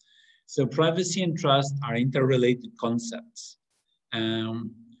 So privacy and trust are interrelated concepts.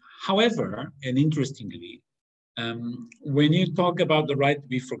 However, and interestingly, when you talk about the right to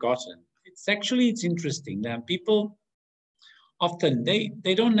be forgotten, it's interesting that people often,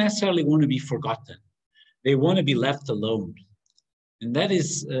 they don't necessarily want to be forgotten. They want to be left alone. And that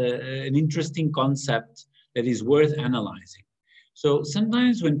is an interesting concept that is worth analyzing. So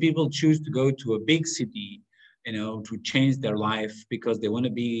sometimes when people choose to go to a big city, to change their life because they want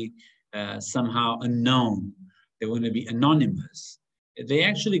to be somehow unknown, they want to be anonymous, they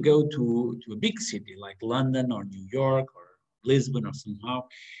actually go to a big city like London or New York or Lisbon or somehow.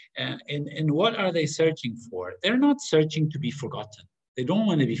 And what are they searching for? They're not searching to be forgotten. They don't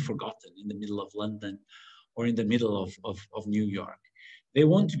want to be forgotten in the middle of London or in the middle of New York. They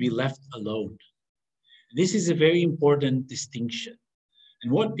want to be left alone. This is a very important distinction.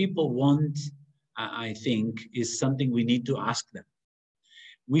 And what people want, I think, is something we need to ask them.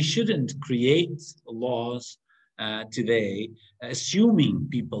 We shouldn't create laws today assuming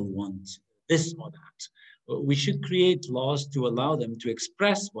people want this or that. We should create laws to allow them to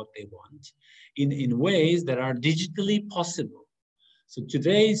express what they want in ways that are digitally possible. So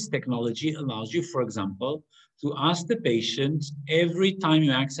today's technology allows you, for example, to ask the patient every time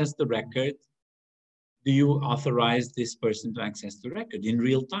you access the record, do you authorize this person to access the record in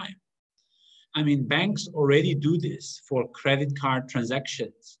real time? I mean, banks already do this for credit card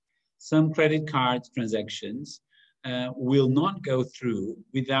transactions. Some credit card transactions will not go through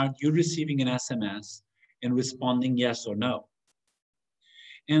without you receiving an SMS and responding yes or no.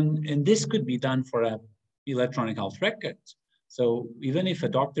 And this could be done for an electronic health record. So even if a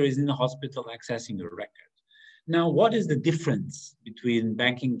doctor is in the hospital accessing the record. Now, what is the difference between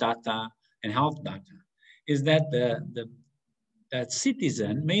banking data and health data? Is that that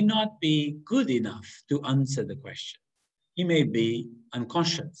citizen may not be good enough to answer the question. He may be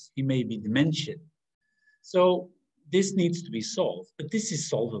unconscious, he may be dementia. So this needs to be solved, but this is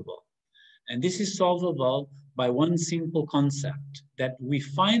solvable. And this is solvable by one simple concept that we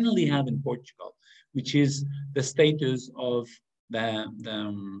finally have in Portugal, which is the status of the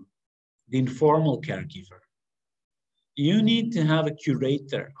informal caregiver. You need to have a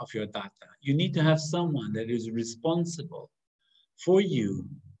curator of your data. You need to have someone that is responsible for you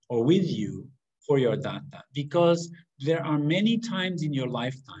or with you for your data, because there are many times in your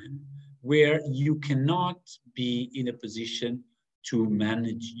lifetime where you cannot be in a position to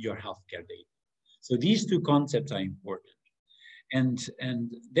manage your healthcare data. So these two concepts are important.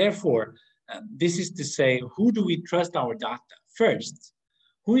 And therefore, this is to say, who do we trust our data? First,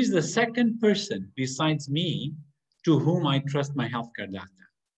 who is the second person besides me to whom I trust my healthcare data?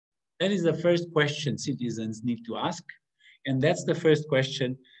 That is the first question citizens need to ask. And that's the first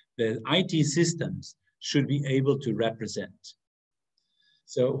question that IT systems should be able to represent.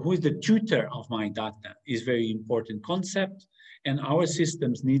 So who is the tutor of my data is a very important concept, and our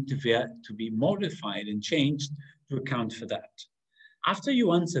systems need to be modified and changed to account for that. After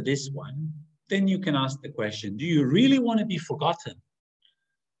you answer this one, then you can ask the question, do you really want to be forgotten?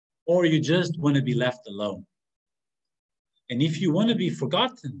 Or you just want to be left alone? And if you want to be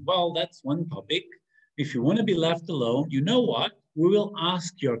forgotten, well, that's one topic. If you want to be left alone, you know what? We will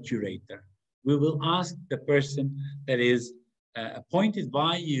ask your curator. We will ask the person that is appointed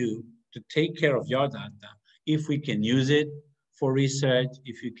by you to take care of your data, if we can use it for research,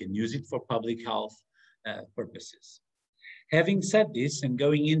 if you can use it for public health purposes. Having said this, and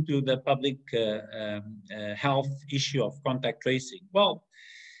going into the public health issue of contact tracing, well,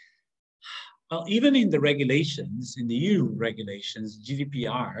 even in the regulations, in the EU regulations,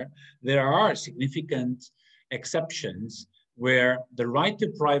 GDPR, there are significant exceptions where the right to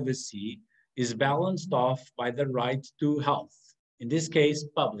privacy is balanced off by the right to health, in this case,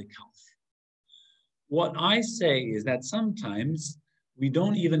 public health. What I say is that sometimes we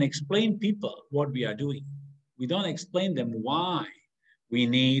don't even explain people what we are doing. We don't explain them why we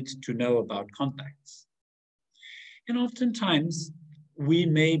need to know about contacts. And oftentimes, we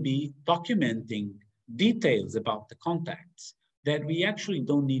may be documenting details about the contacts that we actually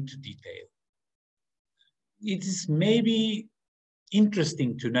don't need to detail. It is maybe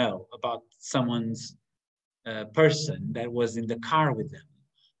interesting to know about someone's person that was in the car with them,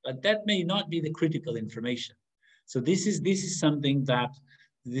 but that may not be the critical information. So this is something that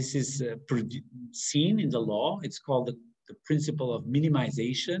this is seen in the law. It's called the principle of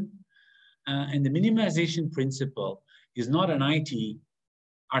minimization. And the minimization principle is not an IT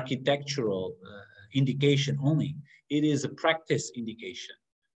architectural indication only. It is a practice indication.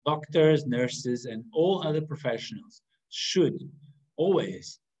 Doctors, nurses, and all other professionals should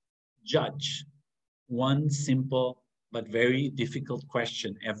always judge one simple but very difficult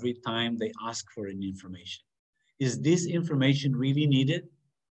question every time they ask for an information. Is this information really needed?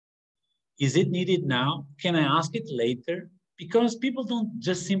 Is it needed now? Can I ask it later? Because people don't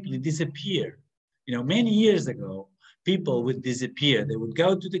just simply disappear. You know, many years ago, people would disappear. They would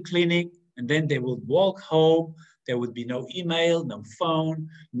go to the clinic and then they would walk home. There would be no email, no phone,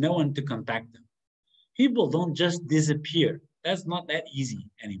 no one to contact them. People don't just disappear. That's not that easy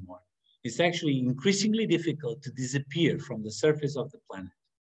anymore. It's actually increasingly difficult to disappear from the surface of the planet.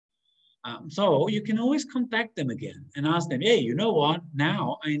 So you can always contact them again and ask them, hey, you know what?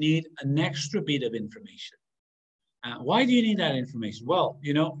 Now I need an extra bit of information. Why do you need that information? Well,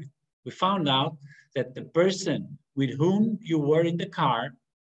 you know, we found out that the person with whom you were in the car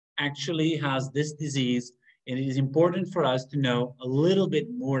actually has this disease, and it is important for us to know a little bit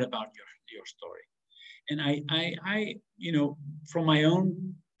more about your story. And I, you know, from my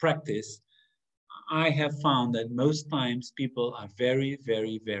own practice, I have found that most times people are very,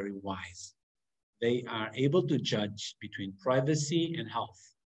 very, very wise. They are able to judge between privacy and health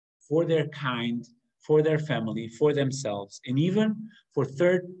for their kind, for their family, for themselves, and even for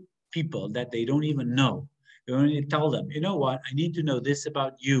third people that they don't even know. You only tell them, you know what, I need to know this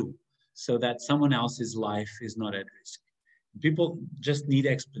about you so that someone else's life is not at risk. People just need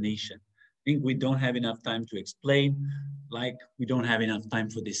explanation. I think we don't have enough time to explain, like we don't have enough time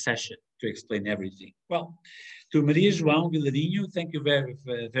for this session to explain everything. Well, to Maria João Vilarinho, thank you very,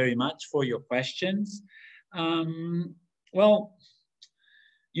 very much for your questions. Well,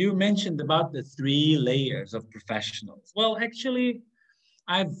 you mentioned about the 3 layers of professionals. Well, actually,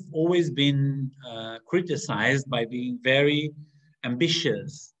 I've always been criticized by being very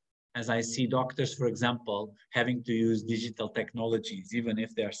ambitious, as I see doctors, for example, having to use digital technologies, even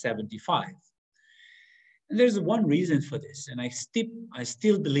if they're 75. And there's one reason for this, and I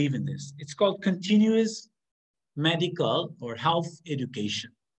still believe in this. It's called continuous medical or health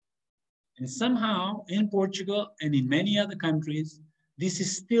education. And somehow in Portugal and in many other countries, this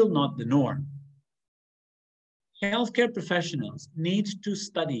is still not the norm. Healthcare professionals need to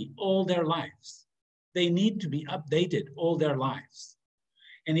study all their lives. They need to be updated all their lives.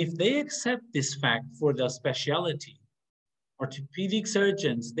 And if they accept this fact for their specialty, orthopedic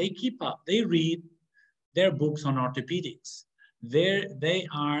surgeons, they keep up, they read their books on orthopedics. They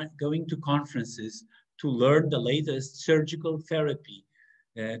are going to conferences to learn the latest surgical therapy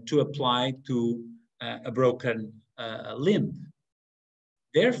to apply to a broken limb.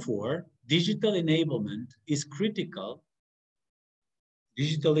 Therefore, digital enablement is critical.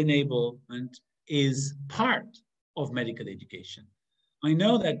 Digital enablement is part of medical education. I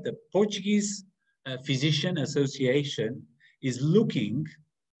know that the Portuguese Physician Association is looking,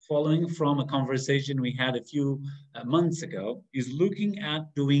 following from a conversation we had a few months ago, is looking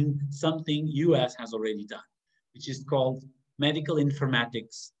at doing something US has already done, which is called medical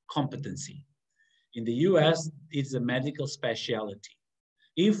informatics competency. In the US, it's a medical specialty.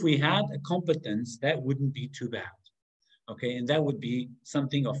 If we had a competence, that wouldn't be too bad. Okay, and that would be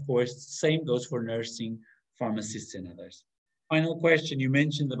something, of course, same goes for nursing, pharmacists and others. Final question, you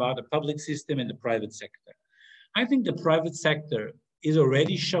mentioned about the public system and the private sector. I think the private sector is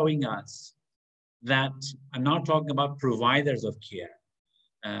already showing us that, I'm not talking about providers of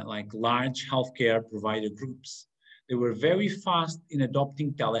care, like large healthcare provider groups. They were very fast in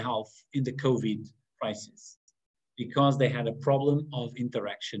adopting telehealth in the COVID crisis because they had a problem of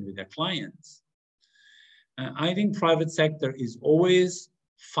interaction with their clients. I think private sector is always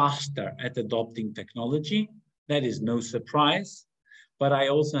faster at adopting technology. That is no surprise, but I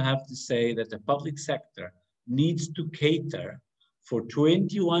also have to say that the public sector needs to cater for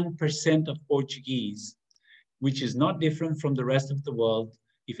 21% of Portuguese, which is not different from the rest of the world.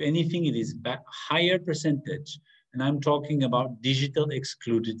 If anything, it is a higher percentage, and I'm talking about digital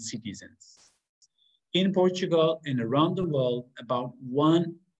excluded citizens. In Portugal and around the world, about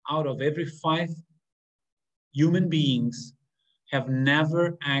 1 out of every 5 human beings have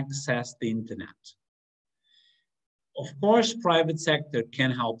never accessed the internet. Of course, private sector can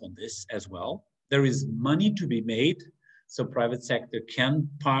help on this as well. There is money to be made, so private sector can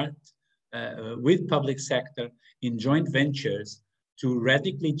part with public sector in joint ventures to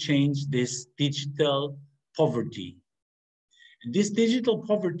radically change this digital poverty. And this digital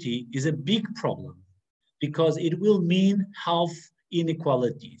poverty is a big problem because it will mean health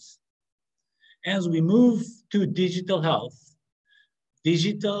inequalities. As we move to digital health,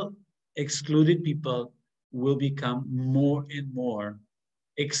 digital excluded people will become more and more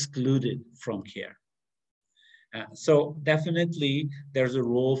excluded from care. So definitely there's a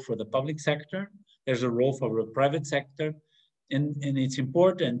role for the public sector, there's a role for the private sector, and it's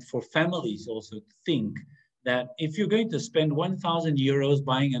important for families also to think that if you're going to spend 1,000 euros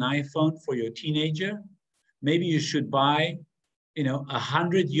buying an iPhone for your teenager, maybe you should buy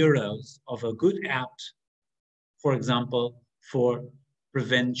 100 euros of a good app, for example, for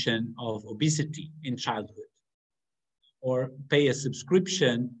prevention of obesity in childhood, or pay a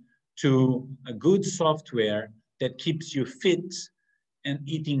subscription to a good software that keeps you fit and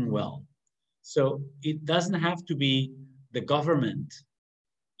eating well. So it doesn't have to be the government,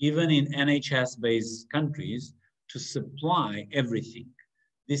 even in NHS-based countries, to supply everything.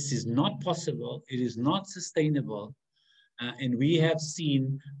 This is not possible, it is not sustainable, and we have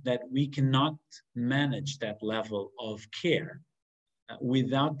seen that we cannot manage that level of care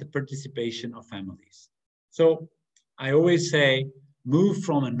without the participation of families. So I always say, move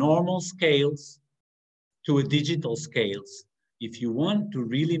from a normal scales to a digital scales. If you want to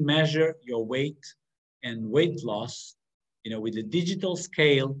really measure your weight and weight loss, with a digital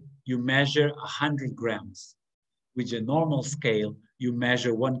scale, you measure 100 grams. With a normal scale, you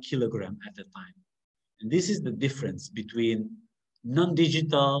measure 1 kilogram at a time. And this is the difference between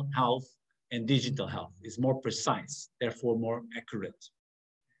non-digital health and digital health. It's more precise, therefore more accurate.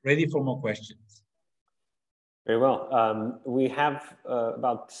 Ready for more questions? Very well. We have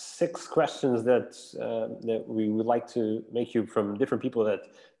about 6 questions that we would like to make you from different people that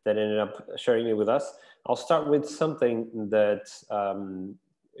ended up sharing it with us. I'll start with something that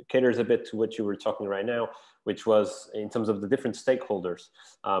caters a bit to what you were talking right now, which was in terms of the different stakeholders.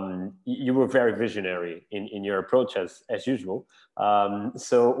 You were very visionary in your approach as usual.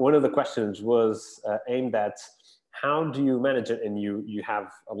 So one of the questions was aimed at how do you manage it? And you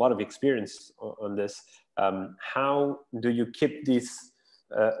have a lot of experience on this. How do you keep this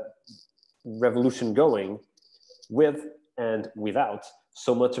revolution going with and without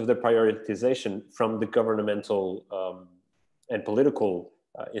so much of the prioritization from the governmental and political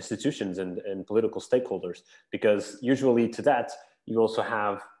institutions and political stakeholders? Because usually to that, you also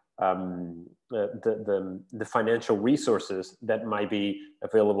have the financial resources that might be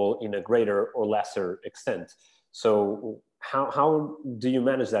available in a greater or lesser extent. So how do you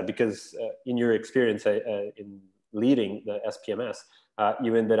manage that? Because in your experience in leading the SPMS,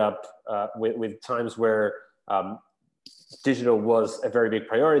 you ended up with times where digital was a very big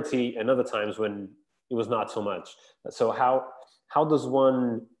priority and other times when it was not so much. So how does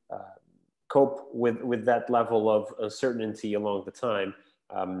one cope with that level of uncertainty along the time,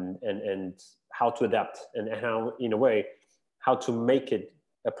 and how to adapt, and how, in a way, how to make it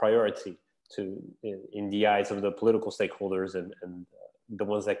a priority in the eyes of the political stakeholders and the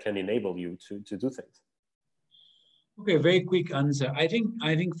ones that can enable you to do things? Okay, very quick answer. I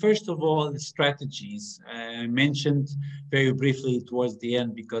think first of all, the strategies. I mentioned very briefly towards the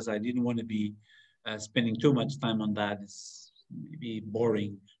end because I didn't want to be spending too much time on that. It's maybe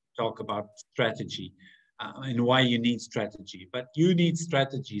boring to talk about strategy and why you need strategy. But you need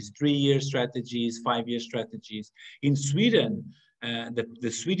strategies, 3-year strategies, 5-year strategies. In Sweden,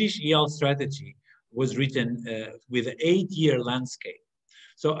 the Swedish EL strategy was written with an 8-year landscape.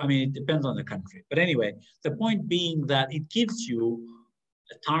 So, I mean, it depends on the country. But anyway, the point being that it gives you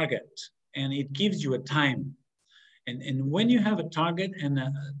a target and it gives you a time. And when you have a target and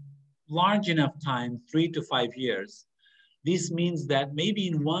a large enough time, 3 to 5 years, this means that maybe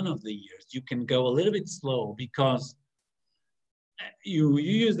in one of the years, you can go a little bit slow because you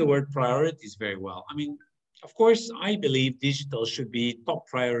use the word priorities very well. I mean, of course, I believe digital should be top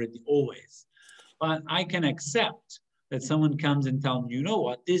priority always, but I can accept that someone comes and tells me, you know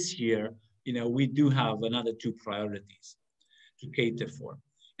what, this year, we do have another 2 priorities to cater for.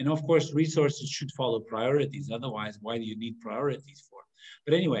 And of course, resources should follow priorities. Otherwise, why do you need priorities for?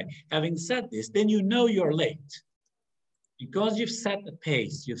 But anyway, having said this, then you're late. Because you've set a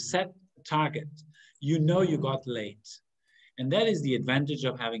pace, you've set a target, you got late. And that is the advantage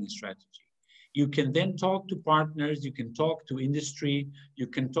of having a strategy. You can then talk to partners, you can talk to industry, you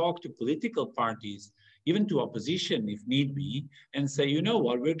can talk to political parties, even to opposition if need be, and say, you know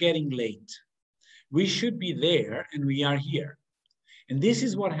what, we're getting late. We should be there and we are here. And this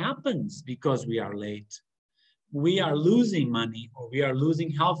is what happens because we are late. We are losing money, or we are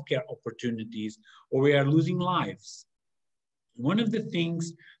losing healthcare opportunities, or we are losing lives. One of the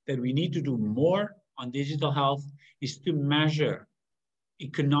things that we need to do more on digital health is to measure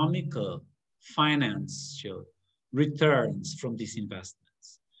economical, financial returns from these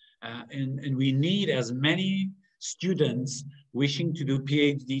investments. And we need as many students wishing to do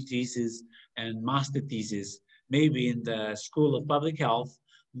PhD thesis and master thesis, maybe in the School of Public Health,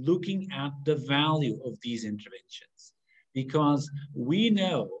 looking at the value of these interventions. Because we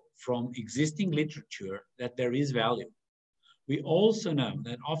know from existing literature that there is value. We also know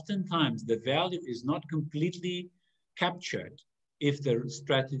that oftentimes the value is not completely captured if the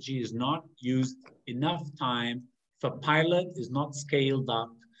strategy is not used enough time, if a pilot is not scaled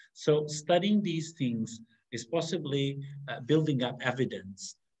up. So studying these things is possibly building up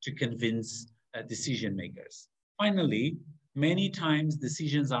evidence to convince decision makers. Finally, many times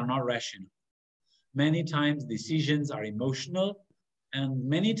decisions are not rational. Many times decisions are emotional, and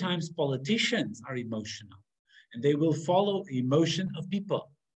many times politicians are emotional, and they will follow the emotion of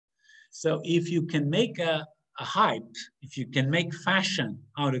people. So if you can make a hype, if you can make fashion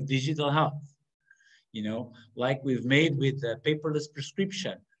out of digital health, like we've made with the paperless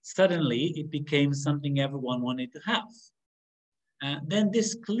prescription, suddenly it became something everyone wanted to have. Then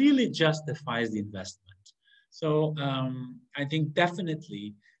this clearly justifies the investment. So I think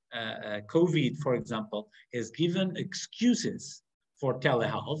definitely COVID, for example, has given excuses for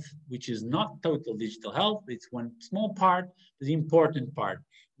telehealth, which is not total digital health. It's one small part, the important part.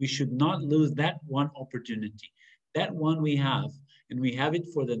 We should not lose that one opportunity. That one we have, and we have it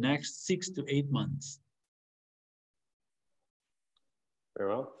for the next 6 to 8 months. Very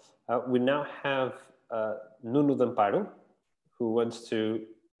well. We now have Nuno Damparo, who wants to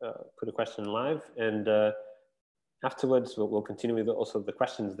put a question live, and afterwards we'll continue with also the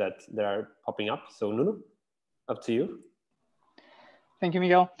questions that are popping up. So Nuno, up to you. Thank you,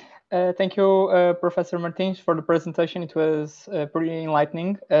 Miguel. Thank you, Professor Martins, for the presentation. It was pretty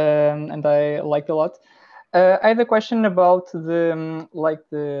enlightening, and I liked it a lot. I had a question about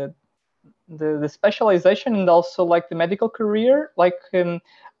the specialization and also the medical career.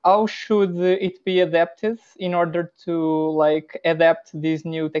 How should it be adapted in order to adapt these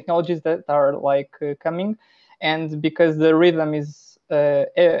new technologies that are coming? And because the rhythm is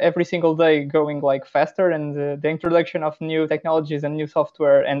every single day going faster, and the introduction of new technologies and new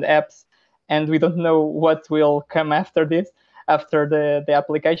software and apps, and we don't know what will come after this, after the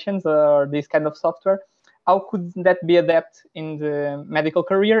applications or this kind of software. How could that be adapted in the medical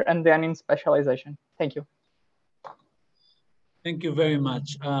career and then in specialization? Thank you. Thank you very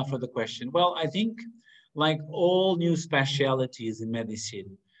much for the question. Well, I think like all new specialties in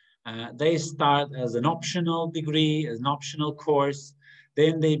medicine, they start as an optional degree, as an optional course,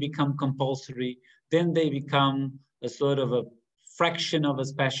 then they become compulsory, then they become a sort of a fraction of a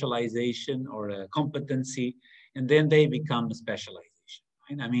specialization or a competency, and then they become a specialization.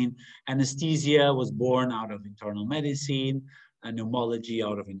 Right? I mean, anesthesia was born out of internal medicine, pneumology,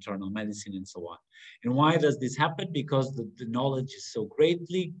 out of internal medicine, and so on. And why does this happen? Because the knowledge is so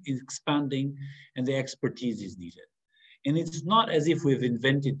greatly expanding and the expertise is needed. And it's not as if we've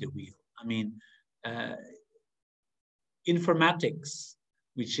invented the wheel. I mean, informatics,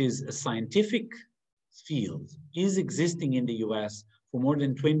 which is a scientific field, is existing in the US for more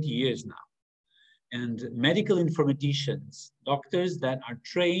than 20 years now. And medical informaticians, doctors that are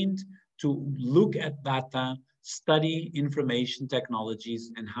trained to look at data, study information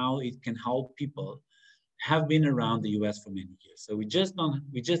technologies and how it can help people, have been around the US for many years. So we just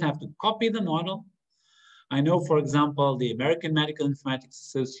have to copy the model. I know, for example, the American Medical Informatics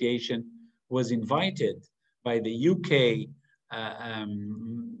Association was invited by the UK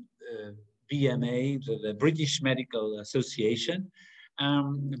BMA, the British Medical Association,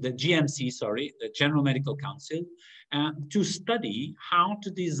 the GMC, sorry, the General Medical Council, to study how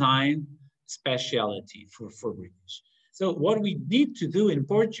to design specialty for British. So what we need to do in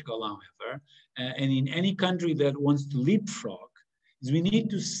Portugal, however, and in any country that wants to leapfrog, is we need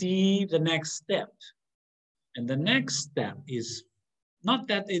to see the next step. And the next step is not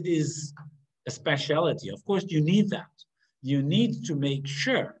that it is a specialty. Of course, you need that. You need to make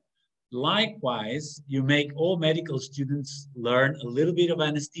sure, likewise, you make all medical students learn a little bit of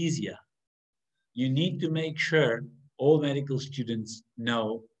anesthesia. You need to make sure all medical students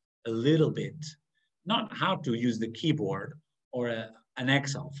know a little bit, not how to use the keyboard or an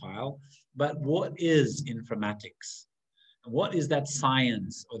Excel file, but what is informatics? What is that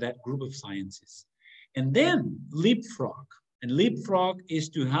science or that group of sciences? And then leapfrog. And leapfrog is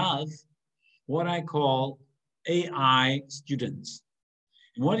to have what I call AI students.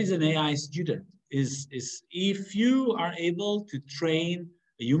 And what is an AI student? Is if you are able to train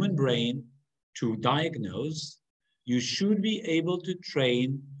a human brain to diagnose, you should be able to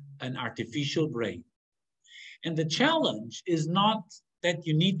train an artificial brain. And the challenge is not that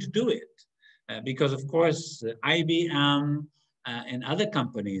you need to do it, because of course, IBM and other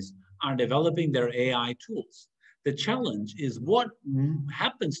companies are developing their AI tools. The challenge is what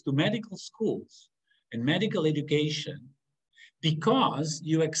happens to medical schools and medical education because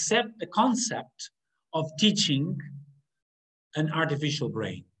you accept the concept of teaching an artificial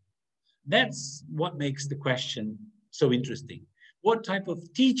brain. That's what makes the question so interesting. What type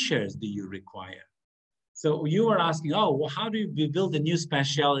of teachers do you require? So you are asking, oh, well, how do you build a new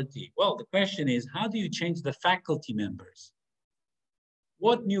specialty? Well, the question is, how do you change the faculty members?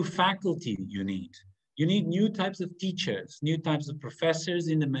 What new faculty do you need? You need new types of teachers, new types of professors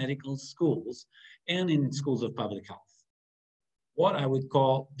in the medical schools and in schools of public health. What I would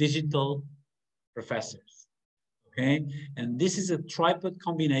call digital professors, okay? And this is a tripod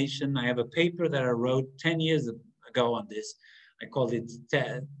combination. I have a paper that I wrote 10 years ago on this. I called it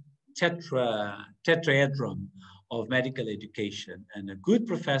tetrahedron of medical education. And a good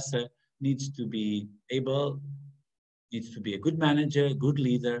professor needs to be a good manager, a good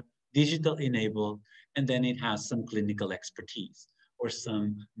leader, digital enabled, and then it has some clinical expertise or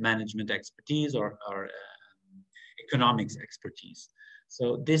some management expertise or economics expertise.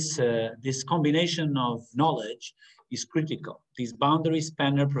 So this combination of knowledge is critical. These boundary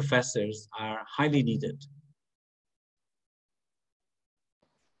spanner professors are highly needed.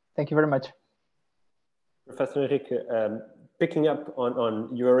 Thank you very much. Professor Henrique, picking up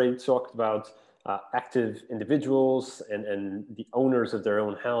on you already talked about active individuals and the owners of their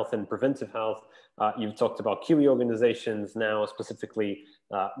own health and preventive health. You've talked about Kiwi organizations now, specifically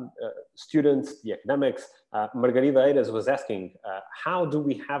students, the academics. Margarida Eiras was asking, how do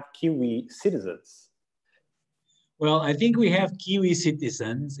we have Kiwi citizens? Well, I think we have Kiwi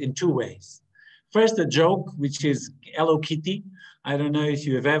citizens in two ways. First, a joke, which is Hello Kitty. I don't know if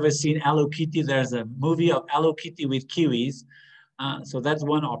you have ever seen Hello Kitty. There's a movie of Hello Kitty with Kiwis. So that's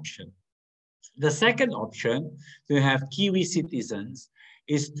one option. The second option to have Kiwi citizens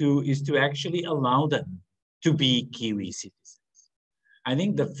is to actually allow them to be Kiwi citizens. I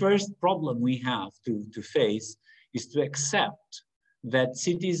think the first problem we have to face is to accept that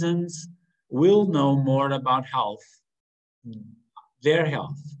citizens will know more about health, their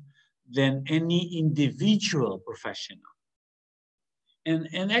health, than any individual professional.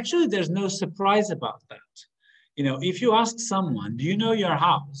 And actually there's no surprise about that. You know, if you ask someone, do you know your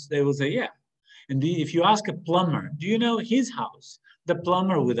house? They will say, yeah. And if you ask a plumber, do you know his house? The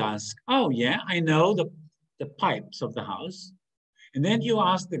plumber would ask, oh yeah, I know the pipes of the house. And then you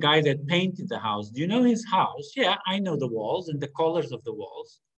ask the guy that painted the house, do you know his house? Yeah, I know the walls and the colors of the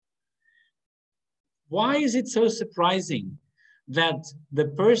walls. Why is it so surprising that the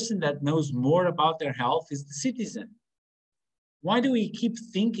person that knows more about their health is the citizen? Why do we keep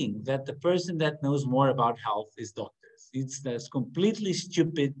thinking that the person that knows more about health is doctors? diseases. It's this completely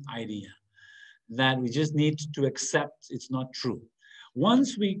stupid idea that we just need to accept it's not true.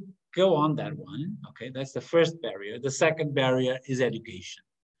 Once we go on that one, okay, that's the first barrier. The second barrier is education.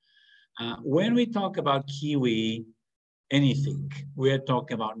 When we talk about Kiwi, anything, we're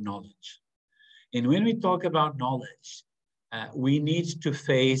talking about knowledge. And when we talk about knowledge, we need to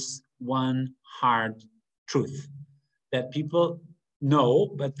face one hard truth that people know,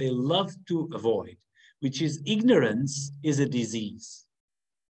 but they love to avoid, which is ignorance is a disease.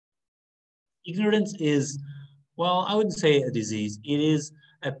 Ignorance is, well, I wouldn't say a disease. It is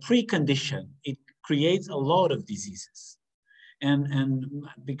a precondition. It creates a lot of diseases. And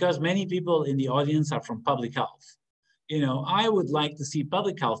because many people in the audience are from public health, you know, I would like to see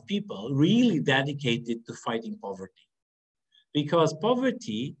public health people really dedicated to fighting poverty, because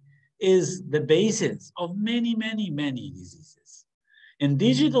poverty is the basis of many, many, many diseases. And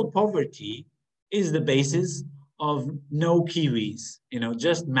digital poverty is the basis of no kiwis, you know,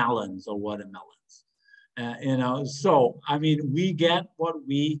 just melons or watermelons. You know, so, I mean, we get what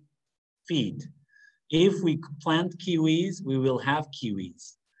we feed. If we plant kiwis, we will have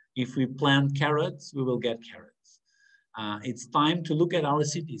kiwis. If we plant carrots, we will get carrots. It's time to look at our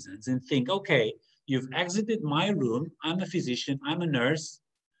citizens and think, okay, you've exited my room. I'm a physician, I'm a nurse,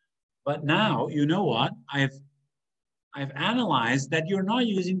 but now, you know what? I've analyzed that you're not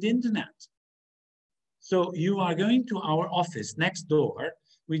using the internet. So you are going to our office next door,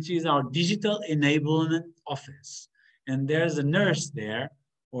 which is our digital enablement office. And there's a nurse there,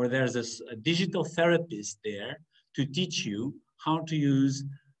 or there's a digital therapist there to teach you how to use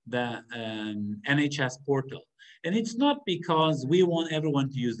the NHS portal. And it's not because we want everyone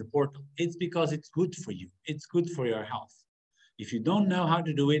to use the portal. It's because it's good for you. It's good for your health. If you don't know how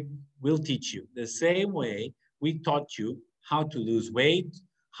to do it, we'll teach you. The same way we taught you how to lose weight,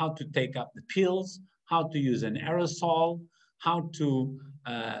 how to take up the pills, how to use an aerosol, how to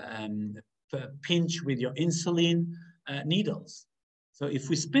pinch with your insulin needles. So if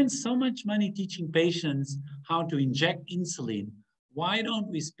we spend so much money teaching patients how to inject insulin, why don't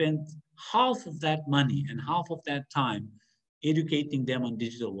we spend half of that money and half of that time educating them on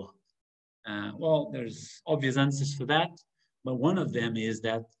digital world? Well, there's obvious answers for that, but one of them is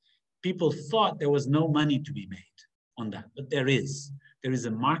that people thought there was no money to be made on that, but there is. There is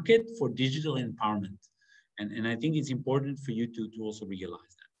a market for digital empowerment. And I think it's important for you to also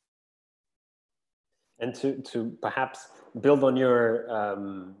realize that. And to perhaps build on your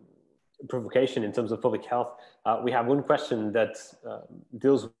provocation in terms of public health, we have one question that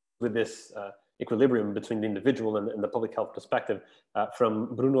deals with this equilibrium between the individual and the public health perspective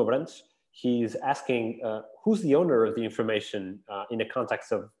from Bruno Brandt. He's asking, who's the owner of the information in the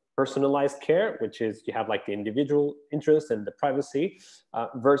context of personalized care, which is you have like the individual interest and the privacy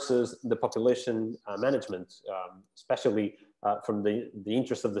versus the population management, especially from the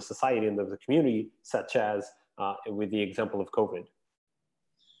interest of the society and of the community, such as with the example of COVID.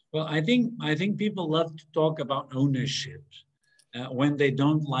 Well, I think people love to talk about ownership when they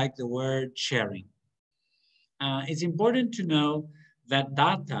don't like the word sharing. It's important to know that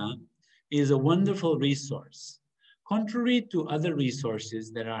data is a wonderful resource. Contrary to other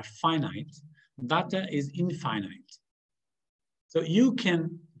resources that are finite, data is infinite. So you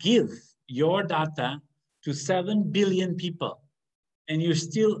can give your data to 7 billion people and you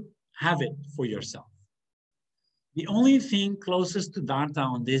still have it for yourself. The only thing closest to data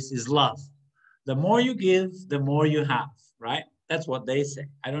on this is love. The more you give, the more you have, right? That's what they say.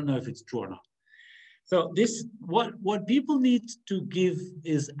 I don't know if it's true or not. So this, what people need to give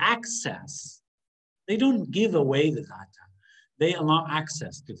is access. They don't give away the data. They allow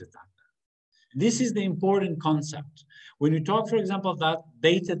access to the data. This is the important concept. When you talk, for example, about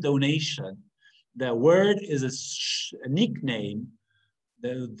data donation, the word is a nickname.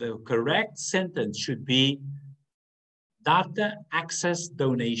 The correct sentence should be data access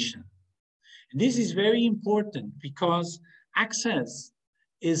donation. And this is very important because access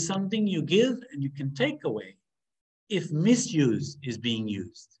is something you give and you can take away if misuse is being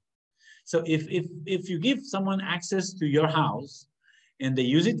used. So if you give someone access to your house and they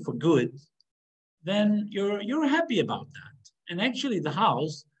use it for good, then you're happy about that. And actually the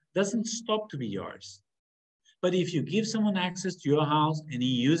house doesn't stop to be yours. But if you give someone access to your house and he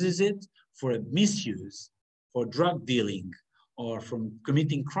uses it for a misuse, for drug dealing, or from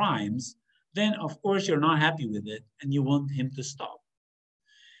committing crimes, then of course you're not happy with it and you want him to stop.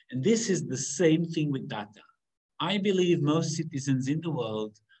 And this is the same thing with data. I believe most citizens in the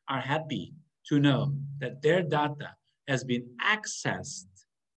world are happy to know that their data has been accessed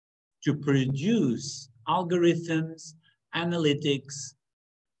to produce algorithms, analytics,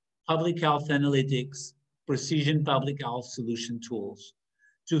 public health analytics, precision public health solution tools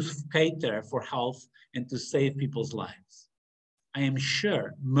to cater for health and to save people's lives. I am sure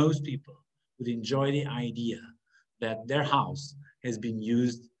most people would enjoy the idea that their house has been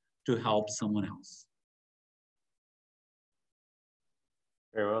used to help someone else.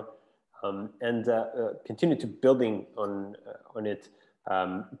 Very well. And continue to building on it.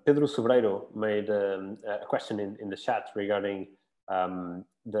 Pedro Sobreiro made a question in the chat regarding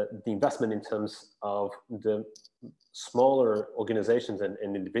the investment in terms of the smaller organizations and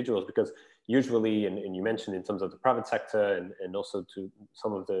individuals, because usually, and you mentioned in terms of the private sector and also to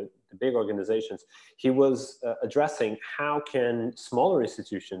some of the big organizations, he was addressing how can smaller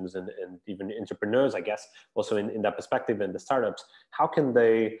institutions and even entrepreneurs, I guess, also in that perspective, and the startups, how can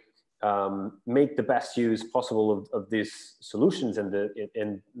they make the best use possible of these solutions and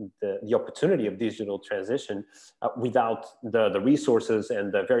the opportunity of digital transition without the resources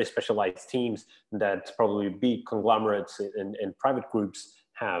and the very specialized teams that probably big conglomerates and private groups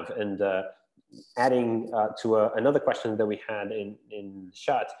have. And adding to another question that we had in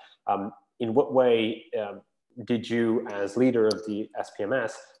chat, in what way did you, as leader of the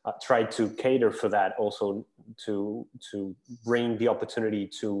SPMS, try to cater for that, also to bring the opportunity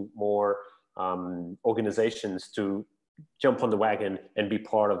to more organizations to jump on the wagon and be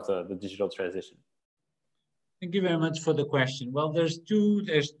part of the digital transition? Thank you very much for the question. Well, there's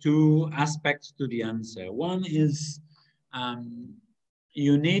two aspects to the answer. One is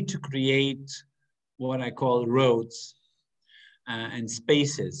you need to create what I call roads and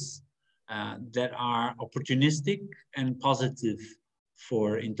spaces that are opportunistic and positive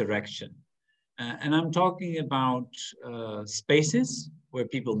for interaction. And I'm talking about spaces where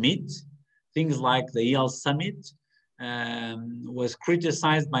people meet. Things like the EL Summit was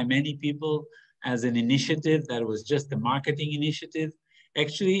criticized by many people as an initiative that was just a marketing initiative.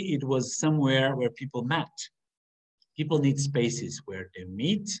 Actually, it was somewhere where people met. People need spaces where they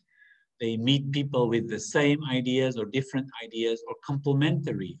meet. They meet people with the same ideas or different ideas or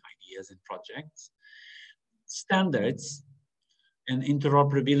complementary ideas and projects. Standards and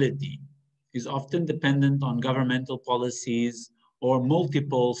interoperability is often dependent on governmental policies or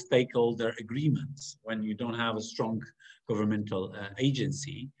multiple stakeholder agreements when you don't have a strong governmental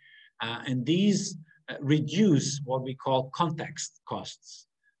agency. And these reduce what we call context costs.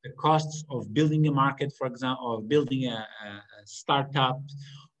 The costs of building a market, for example, of building a startup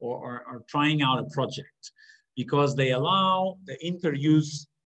or trying out a project, because they allow the interuse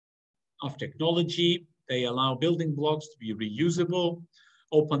of technology, they allow building blocks to be reusable,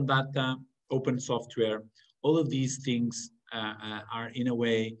 open data, open software. All of these things are in a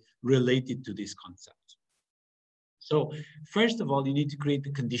way related to this concept. So first of all, you need to create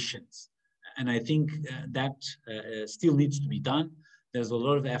the conditions. And I think that still needs to be done. There's a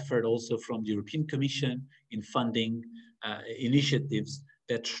lot of effort also from the European Commission in funding initiatives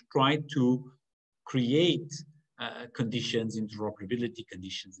that try to create conditions, interoperability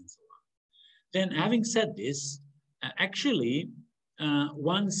conditions, and so on. Then, having said this, actually,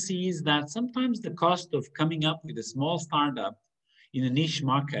 one sees that sometimes the cost of coming up with a small startup in a niche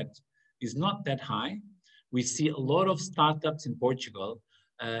market is not that high. We see a lot of startups in Portugal,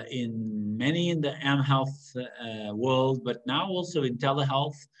 many in the health world, but now also in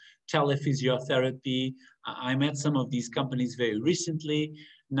telehealth, telephysiotherapy. I met some of these companies very recently,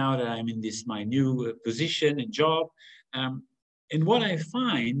 now that I'm in my new position and job. And what I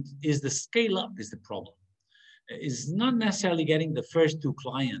find is the scale up is the problem. It's not necessarily getting the first 2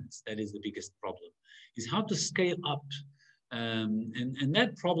 clients that is the biggest problem. It's how to scale up. And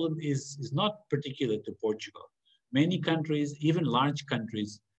that problem is not particular to Portugal. Many countries, even large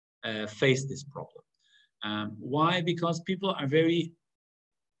countries, face this problem. Why? Because people are very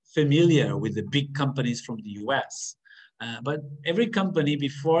familiar with the big companies from the US. But every company,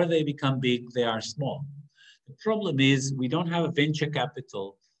 before they become big, they are small. The problem is we don't have a venture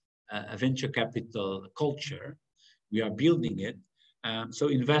capital culture. We are building it. So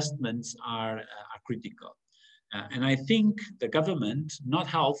investments are critical. And I think the government, not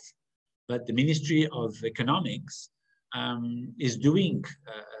health, but the Ministry of Economics is doing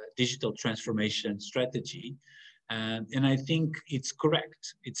a digital transformation strategy. And I think it's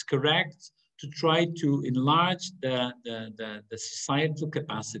correct. It's correct to try to enlarge the societal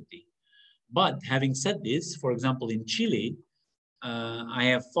capacity. But having said this, for example, in Chile, I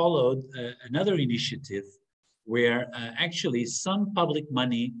have followed another initiative where actually some public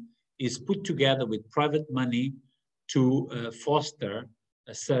money is put together with private money to foster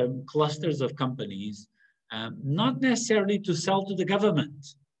some clusters of companies, not necessarily to sell to the government.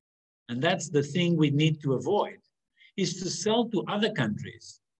 And that's the thing we need to avoid, is to sell to other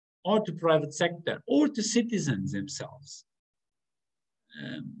countries or to private sector, or to citizens themselves.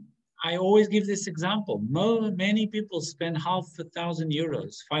 I always give this example. Many people spend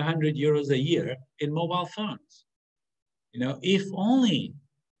 €500, 500 euros a year in mobile phones. You know, if only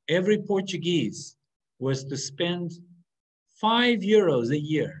every Portuguese was to spend €5 a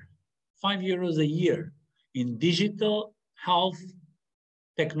year, €5 a year in digital health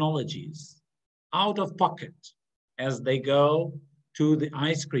technologies out of pocket as they go to the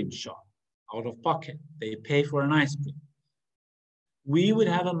ice cream shop, out of pocket, they pay for an ice cream. We would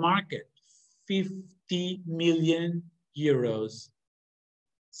have a market 50 million euros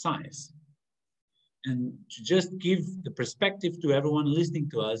size. And to just give the perspective to everyone listening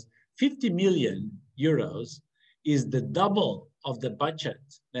to us, 50 million euros is the double of the budget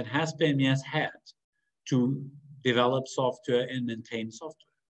that HSPMS had to develop software and maintain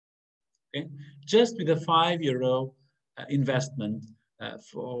software. Okay? Just with a €5 investment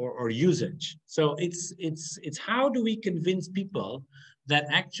or usage. So it's how do we convince people that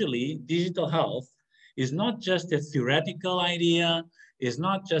actually digital health is not just a theoretical idea, is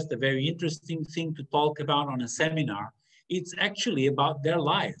not just a very interesting thing to talk about on a seminar. It's actually about their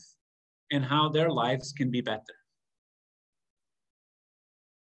life and how their lives can be better.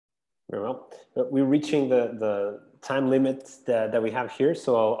 Very well. We're reaching the time limit that we have here,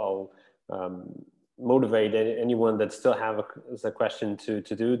 so I'll motivate anyone that still has a question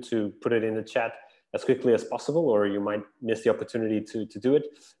to put it in the chat as quickly as possible, or you might miss the opportunity to do it.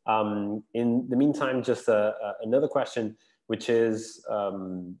 In the meantime, just another question, which is,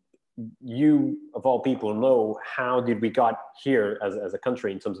 you of all people know, how did we got here as a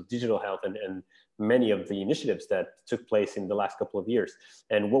country in terms of digital health and many of the initiatives that took place in the last couple of years,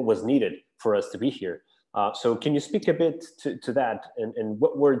 and what was needed for us to be here? So can you speak a bit to that, and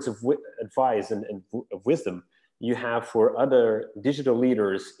what words of advice and of wisdom you have for other digital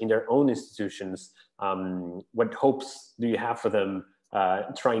leaders in their own institutions? What hopes do you have for them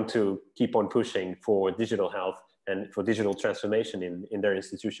trying to keep on pushing for digital health and for digital transformation in their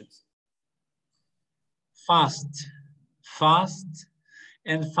institutions? Fast,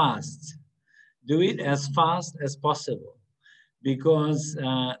 and fast. Do it as fast as possible, because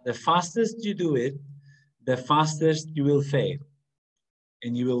the fastest you do it, the fastest you will fail,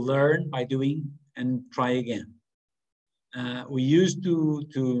 and you will learn by doing and try again. We used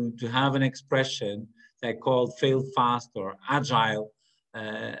to have an expression that called fail fast or agile.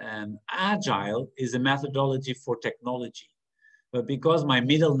 Agile is a methodology for technology, but because my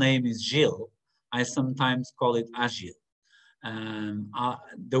middle name is Gilles, I sometimes call it agile.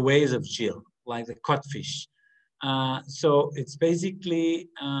 The ways of Gilles, like the codfish. So it's basically,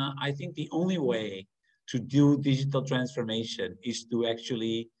 I think the only way to do digital transformation is to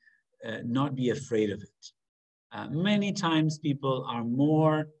actually not be afraid of it. Many times people are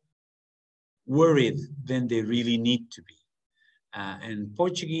more worried than they really need to be. And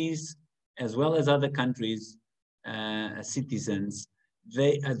Portuguese, as well as other countries, citizens,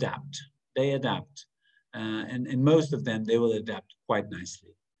 they adapt. And most of them, they will adapt quite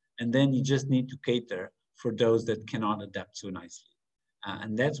nicely. And then you just need to cater for those that cannot adapt so nicely.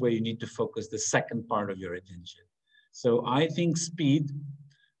 And that's where you need to focus the second part of your attention. So I think speed,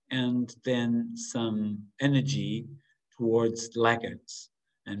 and then some energy towards laggards,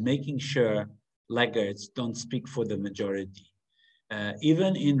 and making sure laggards don't speak for the majority.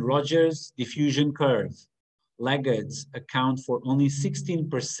 Even in Rogers' diffusion curve, laggards account for only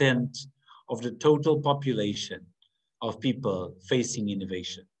 16% of the total population of people facing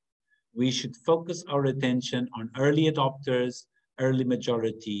innovation. We should focus our attention on early adopters, early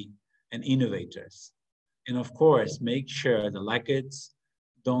majority, and innovators. And of course, make sure the laggards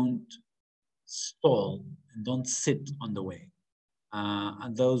don't stall and don't sit on the way.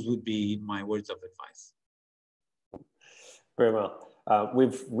 And those would be my words of advice. Very well.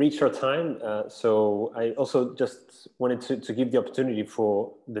 We've reached our time. So I also just wanted to give the opportunity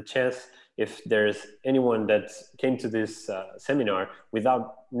for the chance, if there's anyone that came to this seminar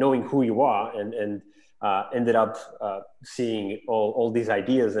without knowing who you are and ended up seeing all these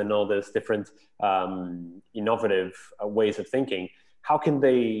ideas and all these different innovative ways of thinking, how can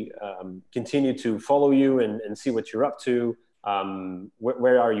they continue to follow you and see what you're up to?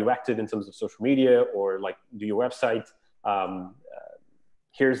 Where are you active in terms of social media, or like do your website?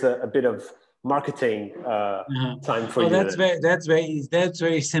 Here's a bit of marketing time for you. That's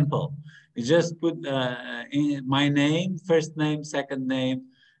very simple. You just put in my name, first name, second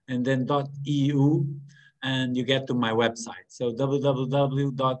name, and then .eu, and you get to my website. So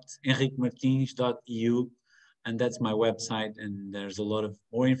www.henriquemartins.eu, and that's my website, and there's a lot of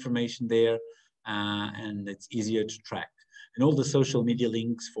more information there, and it's easier to track. And all the social media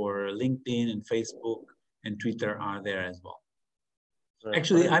links for LinkedIn and Facebook and Twitter are there as well.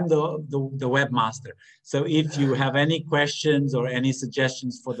 Actually, I'm the webmaster. So if you have any questions or any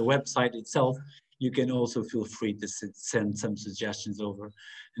suggestions for the website itself, you can also feel free to send some suggestions over.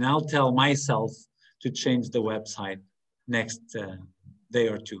 And I'll tell myself to change the website next day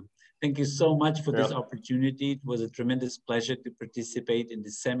or two. Thank you so much for this opportunity. It was a tremendous pleasure to participate in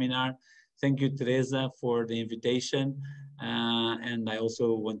this seminar. Thank you, Teresa, for the invitation. And I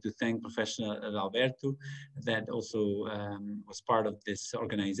also want to thank Professor Alberto that also was part of this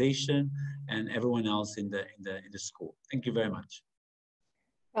organization, and everyone else in the school. Thank you very much.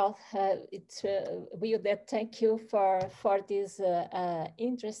 Well, thank you for this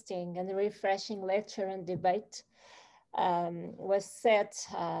interesting and refreshing lecture and debate. Was said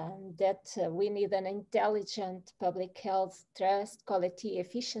that we need an intelligent public health, trust, quality,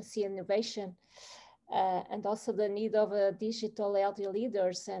 efficiency, innovation, and also the need of digital healthy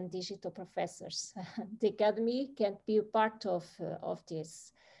leaders and digital professors. The Academy can be a part of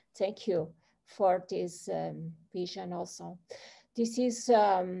this. Thank you for this vision also. This is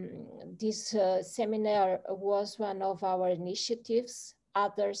this seminar was one of our initiatives.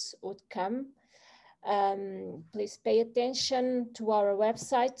 Others would come. Please pay attention to our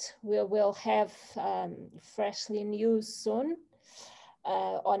website. We will have freshly news soon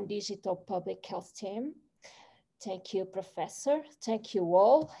on digital public health team. Thank you, Professor. Thank you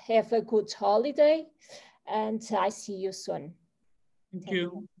all. Have a good holiday, and I see you soon. Thank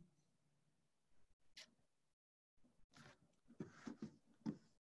you.